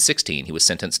 2016, he was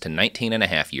sentenced to 19 and a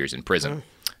half years in prison.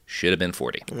 Should have been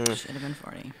 40. Should have been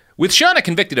 40. With Shauna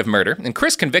convicted of murder and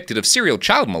Chris convicted of serial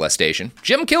child molestation,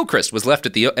 Jim Gilchrist was left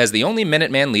as the only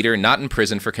Minuteman leader not in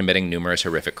prison for committing numerous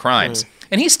horrific crimes.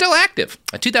 And he's still active.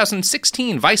 A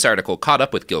 2016 Vice article caught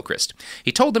up with Gilchrist.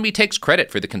 He told them he takes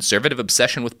credit for the conservative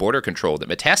obsession with border control that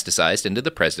metastasized into the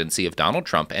presidency of Donald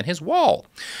Trump and his wall.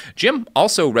 Jim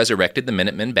also resurrected the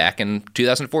Minutemen back in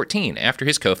 2014 after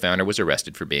his co-founder was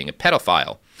arrested for being a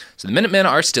pedophile. So the Minutemen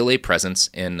are still a presence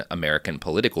in American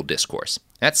political discourse.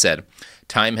 That said,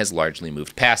 time has largely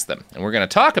moved past them. And we're going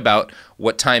to talk about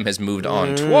what time has moved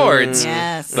on towards.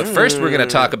 Yes. But first we're going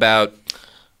to talk about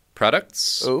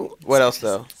products. Ooh, what else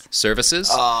though?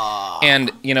 Services.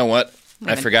 And you know what?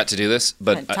 I forgot to do this,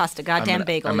 but tossed a goddamn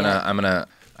bagel. I'm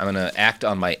gonna act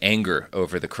on my anger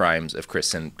over the crimes of Chris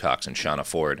Simcox and Shauna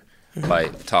Ford by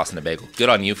tossing a bagel. Good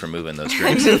on you for moving those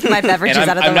drinks. My beverages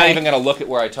and out of the I'm way. not even gonna look at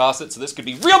where I toss it, so this could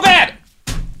be real bad.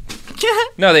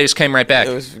 No, they just came right back.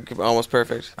 It was almost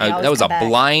perfect. That was a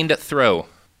blind throw.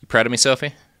 You proud of me,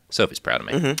 Sophie? Sophie's proud of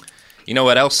me. Mm-hmm. You know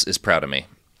what else is proud of me?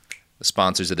 The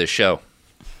sponsors of this show.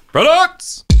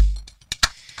 Products!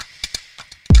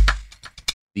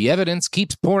 The evidence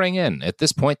keeps pouring in. At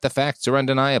this point, the facts are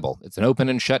undeniable. It's an open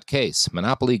and shut case.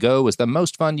 Monopoly Go is the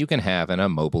most fun you can have in a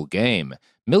mobile game.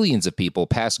 Millions of people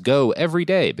pass Go every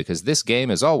day because this game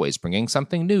is always bringing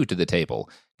something new to the table.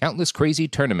 Countless crazy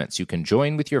tournaments you can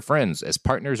join with your friends as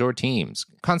partners or teams.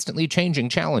 Constantly changing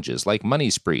challenges like money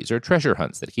sprees or treasure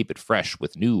hunts that keep it fresh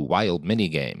with new wild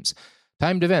mini-games.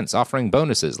 Timed events offering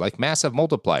bonuses like massive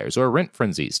multipliers or rent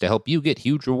frenzies to help you get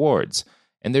huge rewards.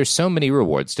 And there's so many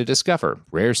rewards to discover.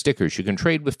 Rare stickers you can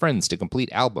trade with friends to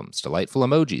complete albums, delightful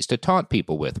emojis to taunt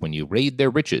people with when you raid their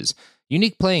riches,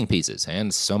 unique playing pieces,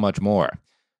 and so much more.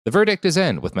 The verdict is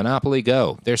in with Monopoly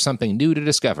Go. There's something new to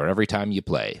discover every time you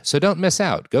play. So don't miss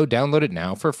out. Go download it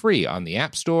now for free on the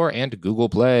App Store and Google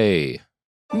Play.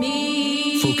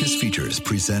 Focus Features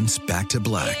presents Back to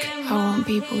Black. I want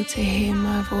people to hear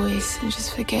my voice and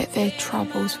just forget their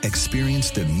troubles.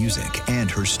 Experience the music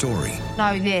and her story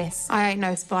Know this, I ain't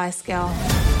no Spice Girl.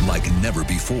 like never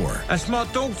before That's my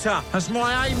daughter. That's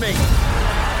my Amy.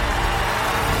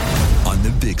 on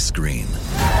the big screen.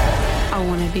 I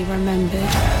want to be remembered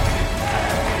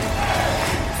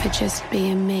for just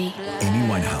being me. Amy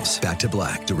Winehouse, Back to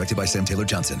Black, directed by Sam Taylor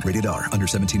Johnson. Rated R, under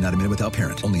 17, not a minute without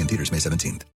parent. Only in theaters May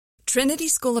 17th. Trinity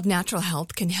School of Natural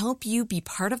Health can help you be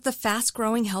part of the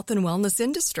fast-growing health and wellness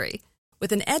industry.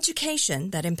 With an education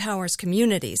that empowers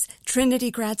communities,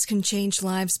 Trinity grads can change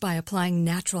lives by applying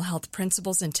natural health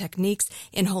principles and techniques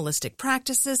in holistic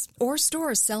practices or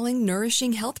stores selling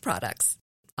nourishing health products.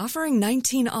 Offering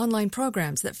 19 online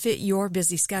programs that fit your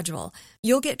busy schedule,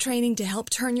 you'll get training to help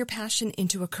turn your passion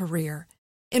into a career.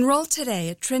 Enroll today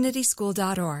at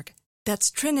trinityschool.org. That's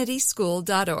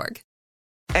trinityschool.org.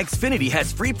 Xfinity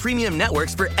has free premium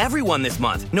networks for everyone this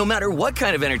month, no matter what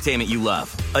kind of entertainment you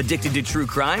love. Addicted to true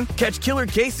crime? Catch killer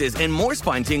cases and more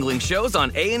spine-tingling shows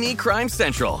on A&E Crime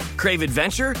Central. Crave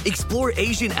adventure? Explore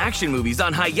Asian action movies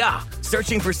on Hi-Ya.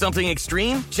 Searching for something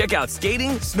extreme? Check out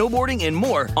skating, snowboarding, and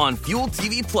more on Fuel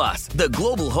TV Plus, the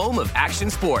global home of action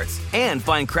sports. And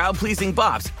find crowd-pleasing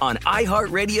bops on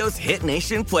iHeartRadio's Hit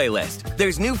Nation playlist.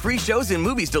 There's new free shows and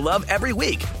movies to love every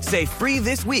week. Say free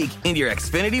this week in your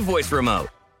Xfinity voice remote.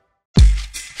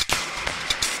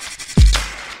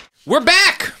 We're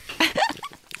back!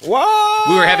 What?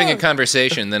 We were having a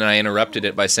conversation, then I interrupted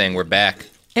it by saying we're back.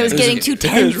 It was getting too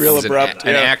tense. It was real It was abrupt.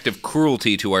 an yeah. act of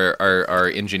cruelty to our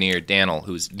engineer, Daniel,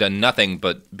 who's done nothing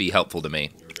but be helpful to me.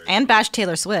 And bash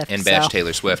Taylor Swift. And bash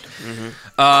Taylor Swift.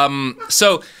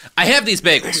 So I have these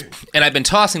bagels, and I've been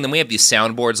tossing them. We have these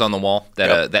soundboards on the wall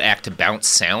that act to bounce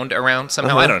sound around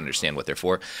somehow. I don't understand what they're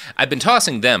for. I've been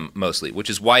tossing them mostly, which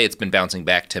is why it's been bouncing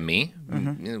back to me,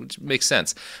 which makes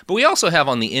sense. But we also have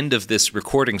on the end of this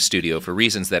recording studio, for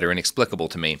reasons that are inexplicable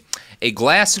to me, a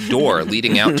glass door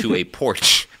leading out to a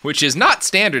porch, which is not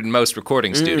standard in most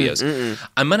recording studios.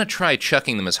 I'm going to try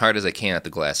chucking them as hard as I can at the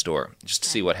glass door, just to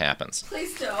see what happens.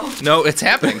 Please don't. No, it's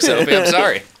happening, Sophie. I'm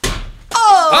sorry.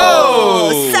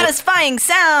 Oh! Satisfying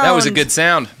sound. That was a good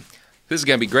sound. This is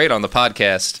going to be great on the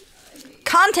podcast.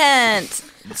 Content.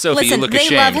 Sophie, Listen, you look they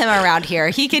ashamed. love him around here.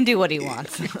 He can do what he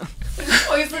wants.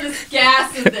 Poisonous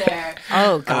gas in there.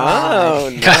 Oh, God. Oh,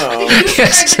 no.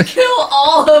 Yes, Kill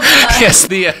all of us. yes,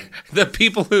 the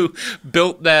people who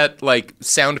built that, like,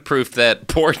 soundproofed that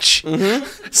porch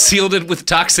sealed it with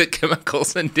toxic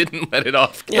chemicals and didn't let it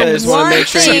off. Yeah, they just want to make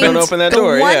sure you don't open that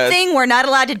door. The one yeah. thing we're not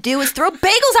allowed to do is throw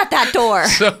bagels at that door.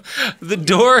 So the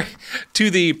door to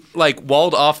the, like,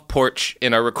 walled-off porch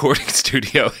in our recording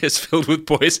studio is filled with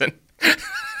poison.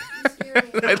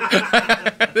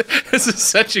 This is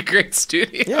such a great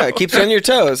studio. Yeah, it keeps you on your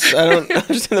toes. I don't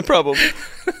understand the problem.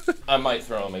 I might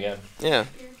throw him again. Yeah.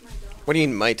 What do you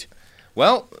mean, might?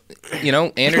 Well,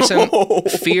 Anderson,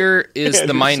 fear is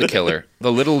the mind killer,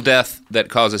 the little death that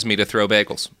causes me to throw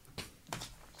bagels.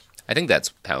 I think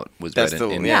that's how it was That's read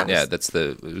the- yeah, yeah.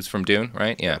 it was from Dune,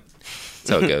 right? Yeah. That's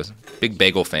how it goes. Big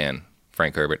bagel fan,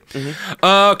 Frank Herbert.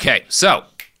 Okay, so.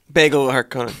 Bagel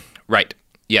Harkonnen. Right.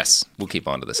 Yes, we'll keep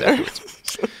on to this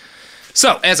afterwards.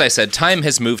 So, as I said, time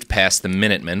has moved past the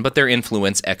Minutemen, but their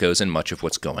influence echoes in much of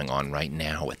what's going on right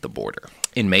now at the border.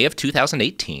 In May of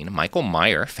 2018, Michael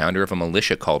Meyer, founder of a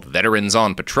militia called Veterans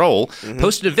on Patrol,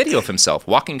 posted a video of himself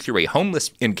walking through a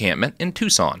homeless encampment in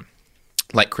Tucson.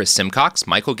 Like Chris Simcox,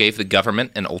 Michael gave the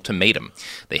government an ultimatum.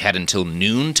 They had until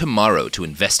noon tomorrow to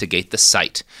investigate the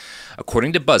site.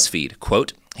 According to BuzzFeed,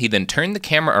 quote, he then turned the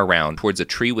camera around towards a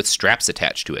tree with straps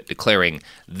attached to it, declaring,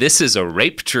 "This is a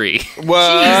rape tree."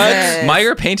 What?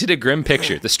 Meyer painted a grim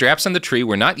picture. The straps on the tree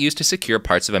were not used to secure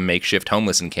parts of a makeshift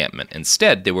homeless encampment.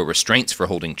 Instead, they were restraints for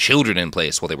holding children in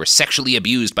place while they were sexually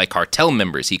abused by cartel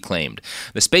members, he claimed.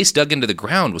 The space dug into the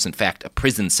ground was in fact a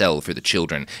prison cell for the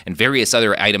children, and various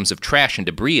other items of trash and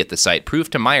debris at the site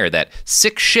proved to Meyer that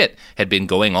sick shit had been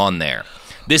going on there.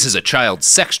 This is a child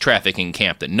sex trafficking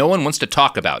camp that no one wants to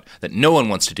talk about, that no one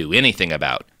wants to do anything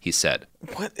about, he said.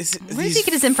 What is it? Where does he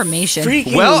get his information?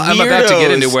 Well, I'm about to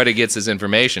get into weirdos. where he gets his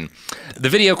information. The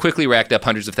video quickly racked up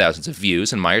hundreds of thousands of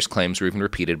views, and Meyer's claims were even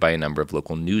repeated by a number of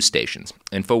local news stations.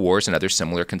 InfoWars and other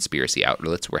similar conspiracy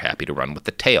outlets were happy to run with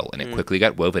the tale, and it quickly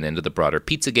got woven into the broader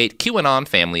Pizzagate QAnon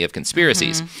family of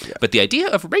conspiracies. But the idea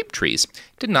of rape trees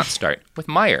did not start with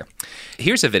Meyer.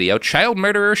 Here's a video child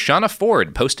murderer Shauna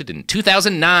Ford posted in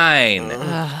 2009.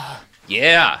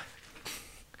 Yeah.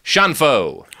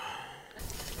 Shanfo.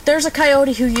 There's a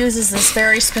coyote who uses this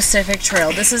very specific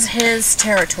trail. This is his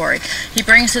territory. He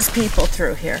brings his people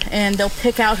through here, and they'll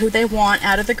pick out who they want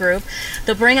out of the group.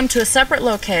 They'll bring them to a separate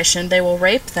location. They will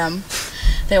rape them.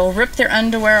 They will rip their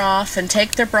underwear off and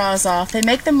take their bras off. They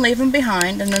make them leave them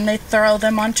behind, and then they throw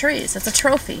them on trees. It's a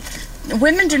trophy.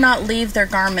 Women do not leave their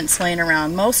garments laying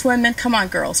around. Most women, come on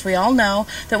girls, we all know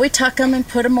that we tuck them and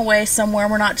put them away somewhere.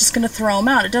 We're not just going to throw them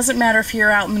out. It doesn't matter if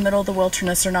you're out in the middle of the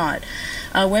wilderness or not.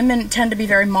 Women tend to be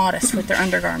very modest with their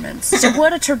undergarments. So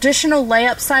what a traditional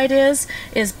layup site is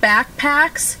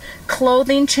backpacks,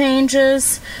 clothing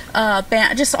changes,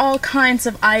 just all kinds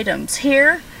of items.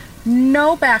 Here,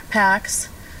 no backpacks,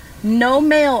 no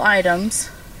male items,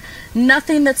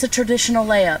 nothing that's a traditional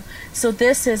layup. So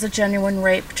this is a genuine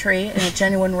rape tree and a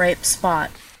genuine rape spot.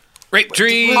 Rape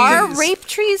trees. Are rape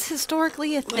trees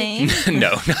historically a thing?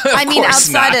 No. I mean,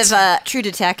 outside not. of True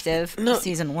Detective,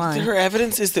 season 1. Her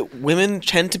evidence is that women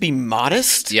tend to be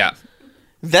modest? Yeah.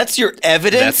 That's your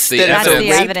evidence? That's the that it's a evidence.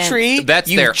 rape Evidence. tree? That's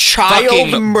you their child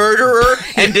fucking- murderer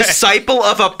and disciple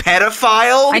of a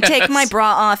pedophile? I take my bra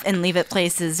off and leave it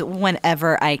places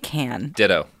whenever I can.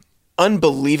 Ditto.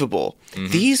 Unbelievable.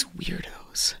 These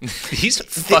weirdos. These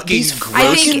fucking these gross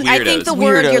I think weirdos. the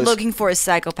word you're Weirdos. looking for is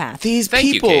psychopath. These Thank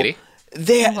you, people, Katie.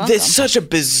 there's such a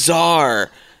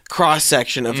bizarre cross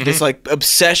section of this like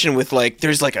obsession with like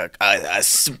there's like a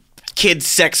kid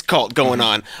sex cult going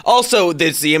on. Also,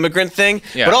 there's the immigrant thing,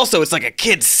 Yeah. but also it's like a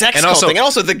kid sex And cult also- thing. And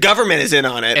also, the government is in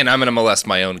on it. And I'm going to molest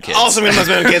my own kids. Also, I'm gonna molest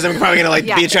my own kids. I'm probably gonna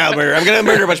Yeah. be a child murderer. I'm gonna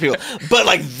murder a bunch of people. But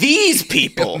like these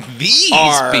people, These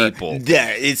are, people. Yeah,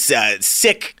 it's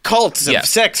sick cults of Yeah.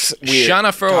 sex. Weird.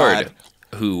 Shauna Ford,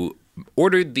 God. who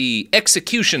ordered the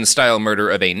execution-style murder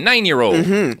of a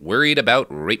 9-year-old worried about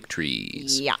rape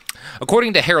trees. Yeah.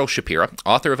 According to Harold Shapira,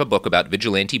 author of a book about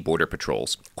vigilante border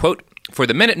patrols, quote, "For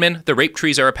the Minutemen, the rape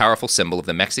trees are a powerful symbol of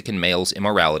the Mexican male's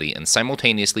immorality and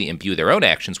simultaneously imbue their own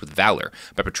actions with valor.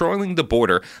 By patrolling the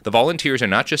border, the volunteers are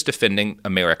not just defending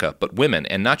America, but women,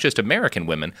 and not just American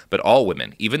women, but all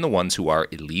women, even the ones who are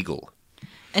illegal."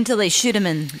 Until they shoot him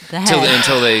in the head.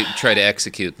 Until they try to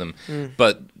execute them.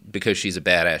 But because she's a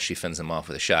badass, she fends them off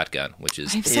with a shotgun, which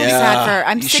is... I'm so sad for her.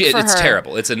 I'm sick for her. It's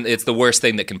terrible. It's the worst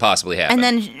thing that can possibly happen. And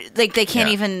then, like, they can't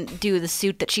Yeah. even do the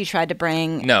suit that she tried to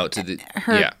bring. No, to the...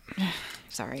 Her- Yeah.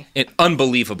 Sorry.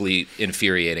 Unbelievably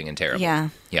infuriating and terrible. Yeah.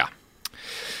 Yeah.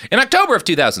 In October of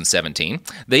 2017,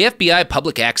 the FBI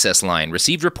Public Access Line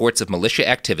received reports of militia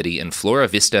activity in Flora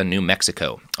Vista, New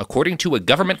Mexico. According to a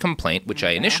government complaint, which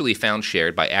I initially found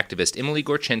shared by activist Emily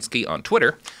Gorchinsky on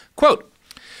Twitter, quote,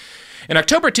 In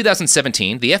October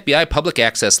 2017, the FBI public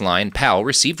access line, PAL,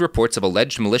 received reports of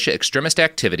alleged militia extremist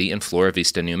activity in Flora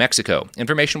Vista, New Mexico.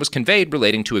 Information was conveyed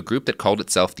relating to a group that called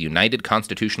itself the United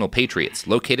Constitutional Patriots,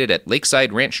 located at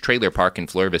Lakeside Ranch Trailer Park in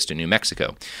Flora Vista, New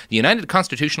Mexico. The United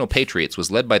Constitutional Patriots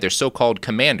was led by their so-called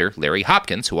commander, Larry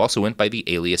Hopkins, who also went by the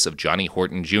alias of Johnny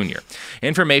Horton Jr.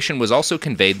 Information was also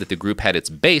conveyed that the group had its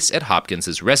base at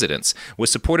Hopkins' residence,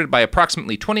 was supported by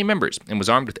approximately 20 members, and was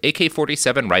armed with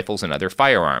AK-47 rifles and other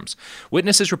firearms.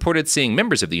 Witnesses reported seeing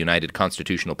members of the United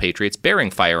Constitutional Patriots bearing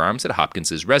firearms at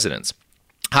Hopkins' residence.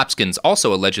 Hopkins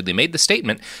also allegedly made the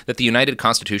statement that the United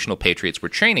Constitutional Patriots were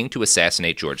training to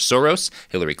assassinate George Soros,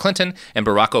 Hillary Clinton, and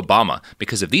Barack Obama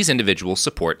because of these individuals'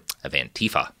 support of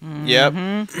Antifa.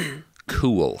 Yep.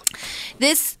 Cool.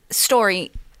 This story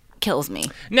kills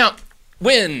me. Now,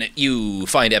 when you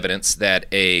find evidence that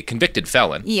a convicted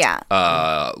felon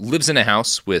lives in a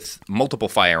house with multiple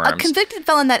firearms... A convicted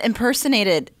felon that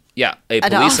impersonated... Yeah, a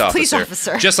police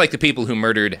officer. Just like the people who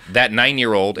murdered that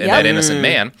 9-year-old and that innocent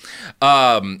man.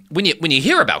 When you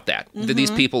hear about that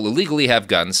these people illegally have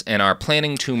guns and are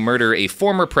planning to murder a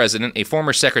former president, a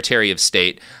former secretary of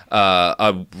state,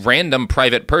 a random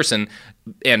private person,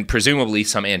 and presumably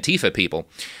some Antifa people,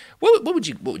 what would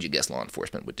you guess law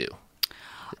enforcement would do?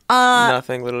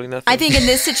 Nothing, literally nothing. I think in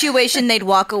this situation, they'd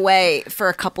walk away for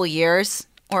a couple years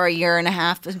or a year and a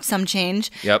half, some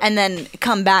change, and then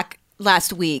come back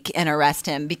last week and arrest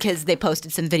him because they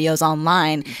posted some videos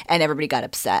online and everybody got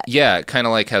upset. Yeah, kind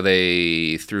of like how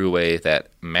they threw away that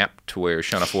map to where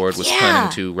Shauna Ford was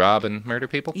planning to rob and murder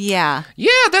people. Yeah. Yeah,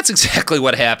 that's exactly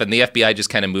what happened. The FBI just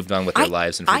kind of moved on with their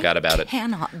lives and forgot about it. I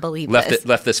cannot believe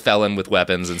Left this felon with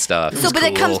weapons and stuff. But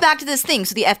it comes back to this thing.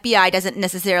 So the FBI doesn't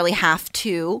necessarily have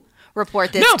to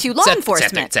report this to law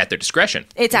enforcement. It's at their discretion.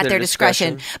 It's at their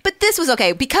discretion. But this was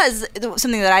okay because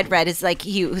something that I'd read is like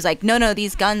he was like, no,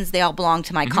 these guns, they all belong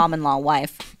to my common law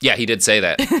wife. Yeah, he did say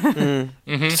that.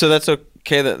 So that's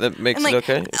okay. That makes it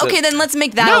okay? Then let's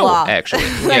make that a law. Actually.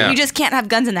 You just can't have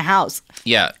guns in the house.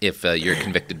 Yeah, if you're a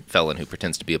convicted felon who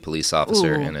pretends to be a police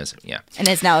officer and is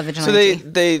now a vigilante. So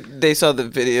they saw the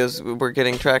videos were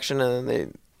getting traction and then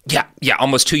they... Yeah.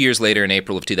 Almost 2 years later, in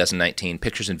April of 2019,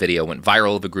 pictures and video went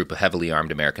viral of a group of heavily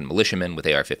armed American militiamen with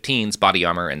AR-15s, body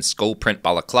armor, and skull-print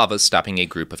balaclavas stopping a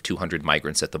group of 200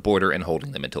 migrants at the border and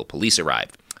holding them until police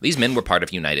arrived. These men were part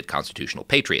of United Constitutional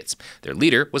Patriots. Their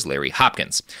leader was Larry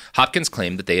Hopkins. Hopkins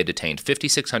claimed that they had detained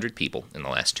 5,600 people in the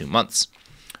last 2 months.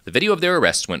 The video of their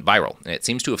arrests went viral, and it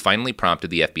seems to have finally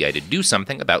prompted the FBI to do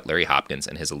something about Larry Hopkins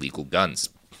and his illegal guns.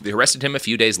 They arrested him a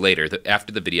few days later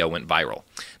after the video went viral.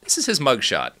 This is his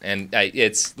mugshot, and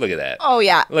look at that. Oh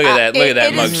yeah, look at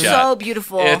that mugshot. It is so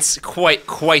beautiful. It's quite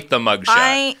the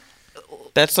mugshot.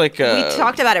 That's like we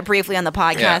talked about it briefly on the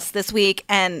podcast this week,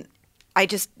 and I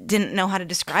just didn't know how to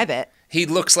describe it. He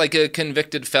looks like a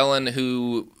convicted felon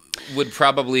who would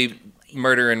probably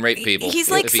murder and rape people. He's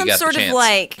like some sort of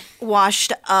like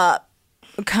washed up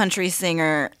country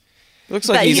singer. Looks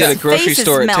like he's at a grocery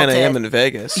store at 10 a.m. in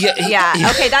Vegas. Yeah.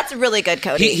 Okay, that's really good,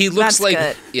 Cody. He looks that's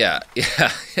good. Yeah,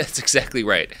 that's exactly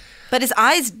right. But his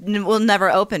eyes will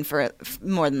never open for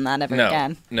more than that ever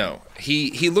again. No.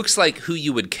 He looks like who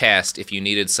you would cast if you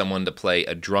needed someone to play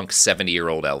a drunk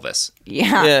 70-year-old Elvis.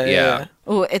 Yeah.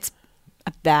 Oh, it's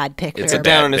a bad picture. It's a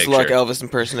down on his luck Elvis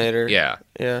impersonator. Yeah.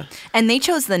 And they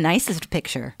chose the nicest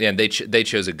picture. Yeah, they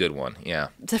chose a good one. Yeah.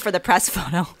 For the press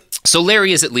photo. So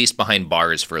Larry is at least behind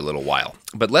bars for a little while.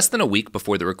 But less than a week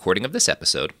before the recording of this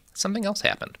episode, something else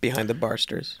happened. Behind the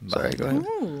barsters. Sorry, go ahead.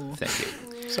 Ooh. Thank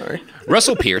you. Sorry.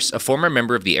 Russell Pierce, a former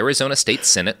member of the Arizona State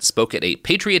Senate, spoke at a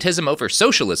Patriotism over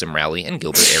Socialism rally in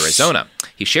Gilbert, Arizona.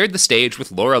 He shared the stage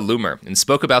with Laura Loomer and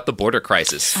spoke about the border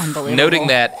crisis, noting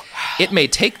that it may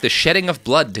take the shedding of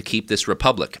blood to keep this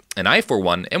republic, and I, for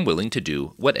one, am willing to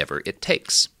do whatever it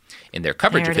takes. In their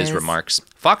coverage of his remarks,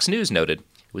 Fox News noted,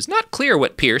 it was not clear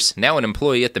what Pierce, now an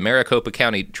employee at the Maricopa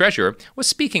County Treasurer, was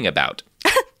speaking about.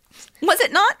 Was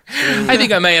it not? I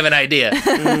think I may have an idea.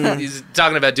 He's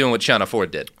talking about doing what Shauna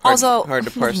Ford did. Also, hard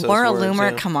to parse Laura those words,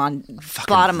 Loomer, come on,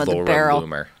 bottom of the barrel.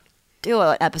 Loomer. Do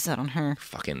an episode on her.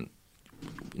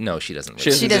 No, she doesn't.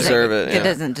 She doesn't deserve it. It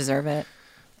doesn't deserve it.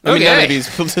 I mean, none of these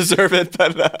people deserve it,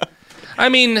 but... I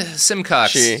mean,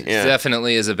 Simcox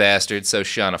definitely is a bastard, so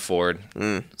Shauna Ford.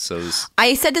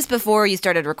 I said this before you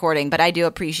started recording, but I do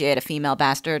appreciate a female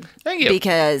bastard. Thank you.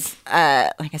 Because,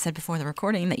 like I said before the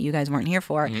recording that you guys weren't here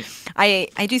for, I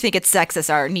do think it's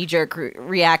sexist, our knee-jerk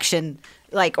reaction,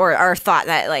 like, or our thought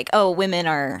that, like, oh, women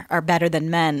are better than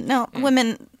men. No,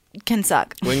 women can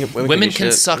suck. Women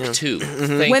can suck, too.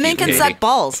 Women can suck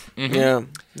balls. Yeah.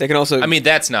 They can also... I mean,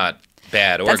 that's not...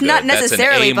 bad or That's good. not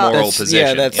necessarily that's an amoral both.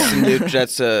 position.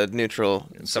 That's neutral.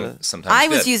 Sometimes I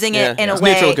was good. using it in a It's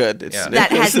way neutral good.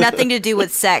 that has nothing to do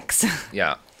with sex.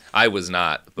 Yeah. I was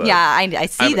not. But Yeah, I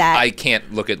see that. I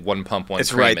can't look at one pump, one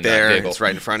It's cream right and there. not giggle. It's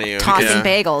right in front of you. Tossing Yeah.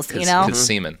 bagels, you know? It's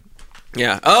semen.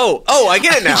 Yeah. Oh, I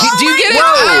get it now. Do you get it?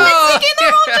 I was thinking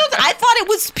the whole joke. I thought it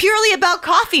was purely about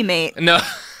Coffee Mate. No.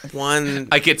 One.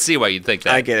 I could see why you'd think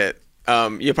that. I get it.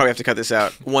 You probably have to cut this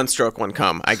out. One stroke, one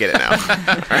cum. I get it now.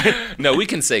 No, we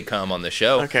can say cum on the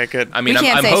show. Okay, good. I mean, We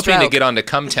can't I'm say hoping to stroke. get onto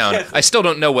Cumtown. I still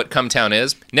don't know what Cumtown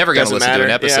is. Never going to Doesn't listen to matter.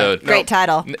 an episode. Yeah. Great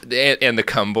title. And the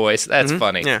cum voice. That's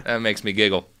funny. Yeah. That makes me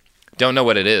giggle. Don't know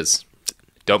what it is.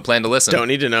 Don't plan to listen. Don't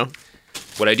need to know.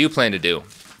 What I do plan to do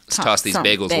is toss these some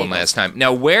bagels one bagels. last time.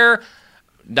 Now, where,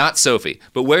 not Sophie,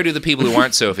 but where do the people who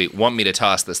aren't Sophie want me to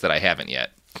toss this that I haven't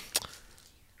yet?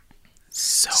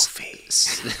 Sophie.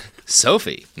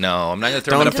 Sophie? No, I'm not going to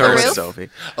throw it Don't up throw first. it, Sophie.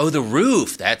 Oh, the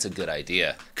roof. That's a good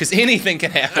idea. Because anything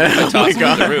can happen if I toss them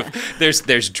on the roof.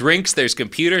 There's drinks, there's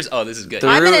computers. Oh, this is good.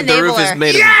 I'm an The roof enabler. is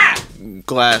made of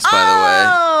glass, by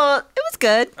Oh, it was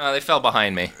good. Oh, they fell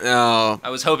behind me. the way. Oh. I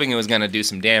was hoping it was going to do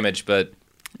some damage, but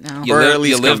No. you Or live, at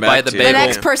least you live come by back the to you. The bagel.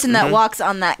 next person that walks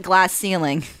on that glass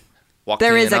ceiling, Walk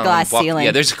There me is in a on- glass walk- ceiling.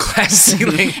 Yeah, there's a glass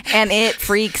ceiling. and it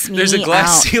freaks me There's a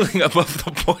glass out. ceiling above the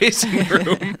poison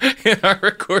room in our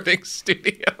recording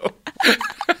studio.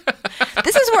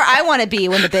 This is where I want to be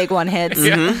when the big one hits.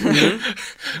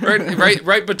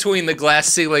 Right between the glass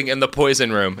ceiling and the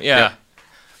poison room. Yeah.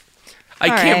 I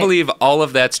All can't right. believe all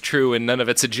of that's true and none of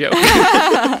it's a joke.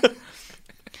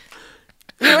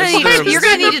 You're going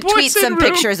to need to tweet Poison some room.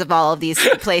 pictures of all of these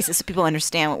places so people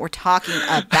understand what we're talking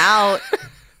about.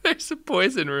 There's a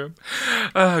poison room.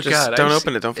 Oh, Just God. don't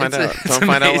open it. Don't find out. Don't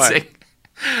find out why.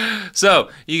 So,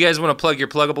 you guys want to plug your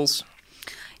pluggables?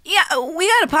 Yeah, we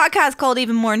got a podcast called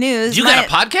Even More News. You got a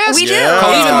podcast? We do. Yeah.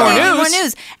 Called It's Even More Even More News?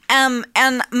 News. And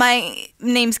my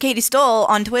name's Katie Stoll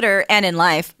on Twitter and in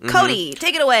life. Cody,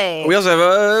 take it away. We also have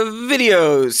a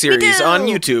video series do. on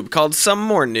YouTube called Some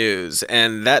More News,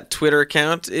 and that Twitter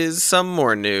account is Some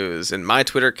More News, and my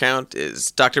Twitter account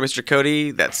is Dr. Mr. Cody.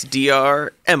 That's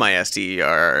DrMisterCody.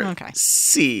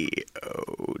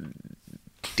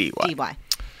 DY.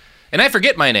 And I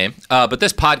forget my name, but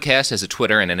this podcast has a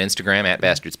Twitter and an Instagram at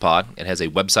BastardsPod. It has a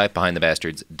website,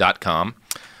 BehindTheBastards.com.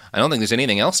 I don't think there's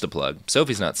anything else to plug.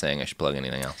 Sophie's not saying I should plug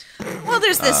anything else. Well,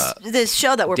 there's this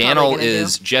show that we're Daniel probably going to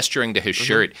is gesturing to his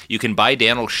shirt. You can buy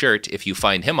Daniel's shirt if you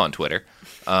find him on Twitter.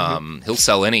 He'll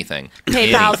sell anything.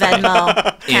 PayPal,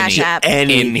 Venmo, Cash App.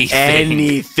 Anything.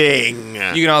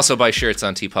 You can also buy shirts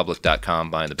on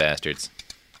tpublic.com, Behind the Bastards.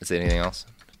 Is there anything else?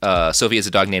 Sophie has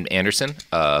a dog named Anderson,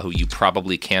 who you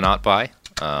probably cannot buy.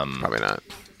 Probably not.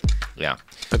 Yeah.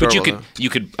 Adorable, But you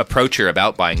could approach her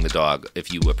about buying the dog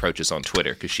if you approach us on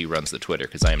Twitter, because she runs the Twitter,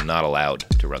 because I am not allowed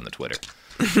to run the Twitter.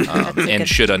 And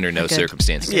should under no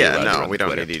circumstances be allowed to Yeah, no, run we the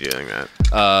don't Twitter. need you doing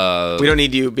that. We don't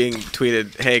need you being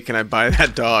tweeted, hey, can I buy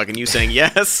that dog? And you saying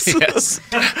yes. Yes.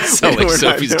 Sound like We're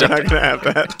Sophie's not dog. going to have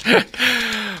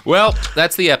that. Well,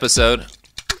 that's the episode.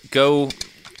 Go.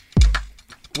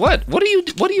 What? What are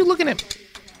you looking at?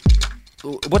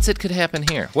 What's it could happen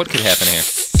here? What could happen here?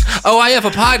 Oh, I have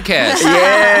a podcast.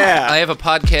 Yeah. I have a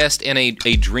podcast and a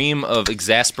dream of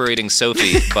exasperating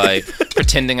Sophie by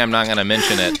pretending I'm not going to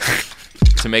mention it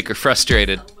to make her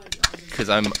frustrated because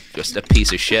I'm just a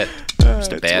piece of shit.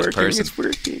 Just a bad person. It's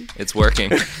working. It's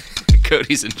working.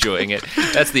 Cody's enjoying it.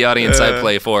 That's the audience I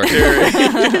play for.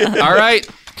 All right.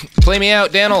 Play me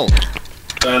out, Daniel.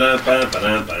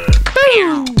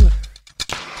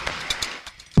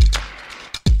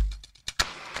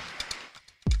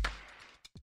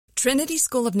 Trinity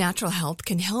School of Natural Health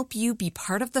can help you be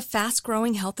part of the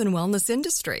fast-growing health and wellness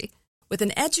industry. With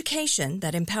an education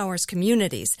that empowers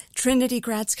communities, Trinity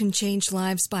grads can change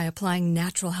lives by applying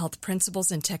natural health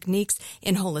principles and techniques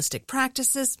in holistic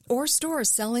practices or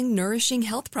stores selling nourishing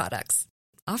health products.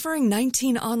 Offering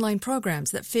 19 online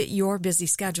programs that fit your busy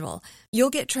schedule, you'll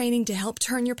get training to help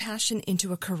turn your passion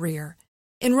into a career.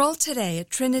 Enroll today at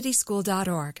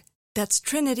trinityschool.org. That's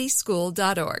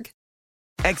trinityschool.org.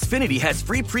 Xfinity has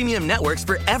free premium networks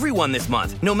for everyone this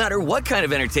month, no matter what kind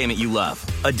of entertainment you love.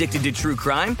 Addicted to true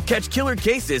crime? Catch killer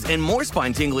cases and more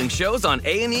spine-tingling shows on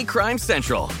A&E Crime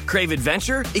Central. Crave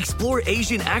adventure? Explore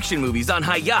Asian action movies on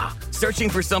Hi-Ya.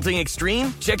 Searching for something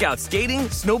extreme? Check out skating,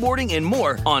 snowboarding, and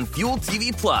more on Fuel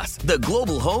TV Plus, the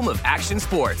global home of action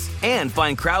sports. And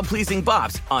find crowd-pleasing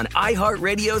bops on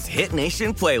iHeartRadio's Hit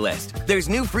Nation playlist. There's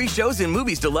new free shows and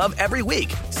movies to love every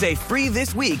week. Say free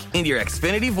this week in your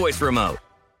Xfinity voice remote.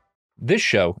 This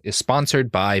show is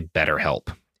sponsored by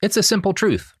BetterHelp. It's a simple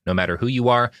truth. No matter who you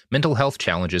are, mental health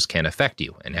challenges can affect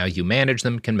you, and how you manage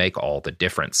them can make all the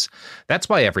difference. That's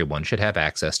why everyone should have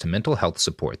access to mental health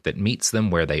support that meets them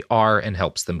where they are and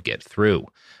helps them get through.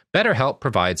 BetterHelp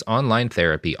provides online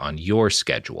therapy on your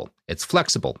schedule. It's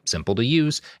flexible, simple to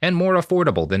use, and more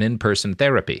affordable than in-person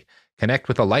therapy. Connect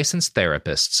with a licensed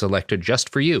therapist selected just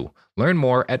for you. Learn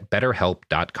more at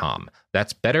BetterHelp.com.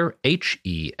 That's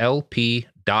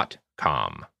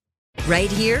BetterHelp.com.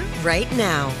 Right here, right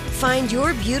now. Find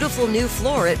your beautiful new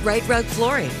floor at Right Rug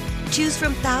Flooring. Choose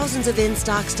from thousands of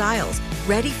in-stock styles,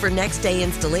 ready for next day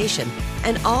installation,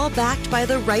 and all backed by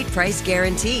the right price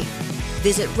guarantee.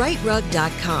 Visit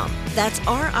rightrug.com. That's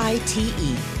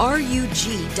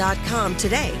RITERUG.com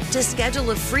today to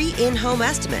schedule a free in-home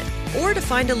estimate or to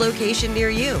find a location near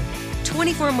you.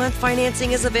 24-month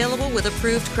financing is available with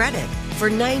approved credit. For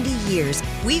 90 years,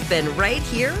 we've been right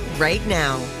here, right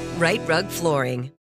now. Right Rug Flooring.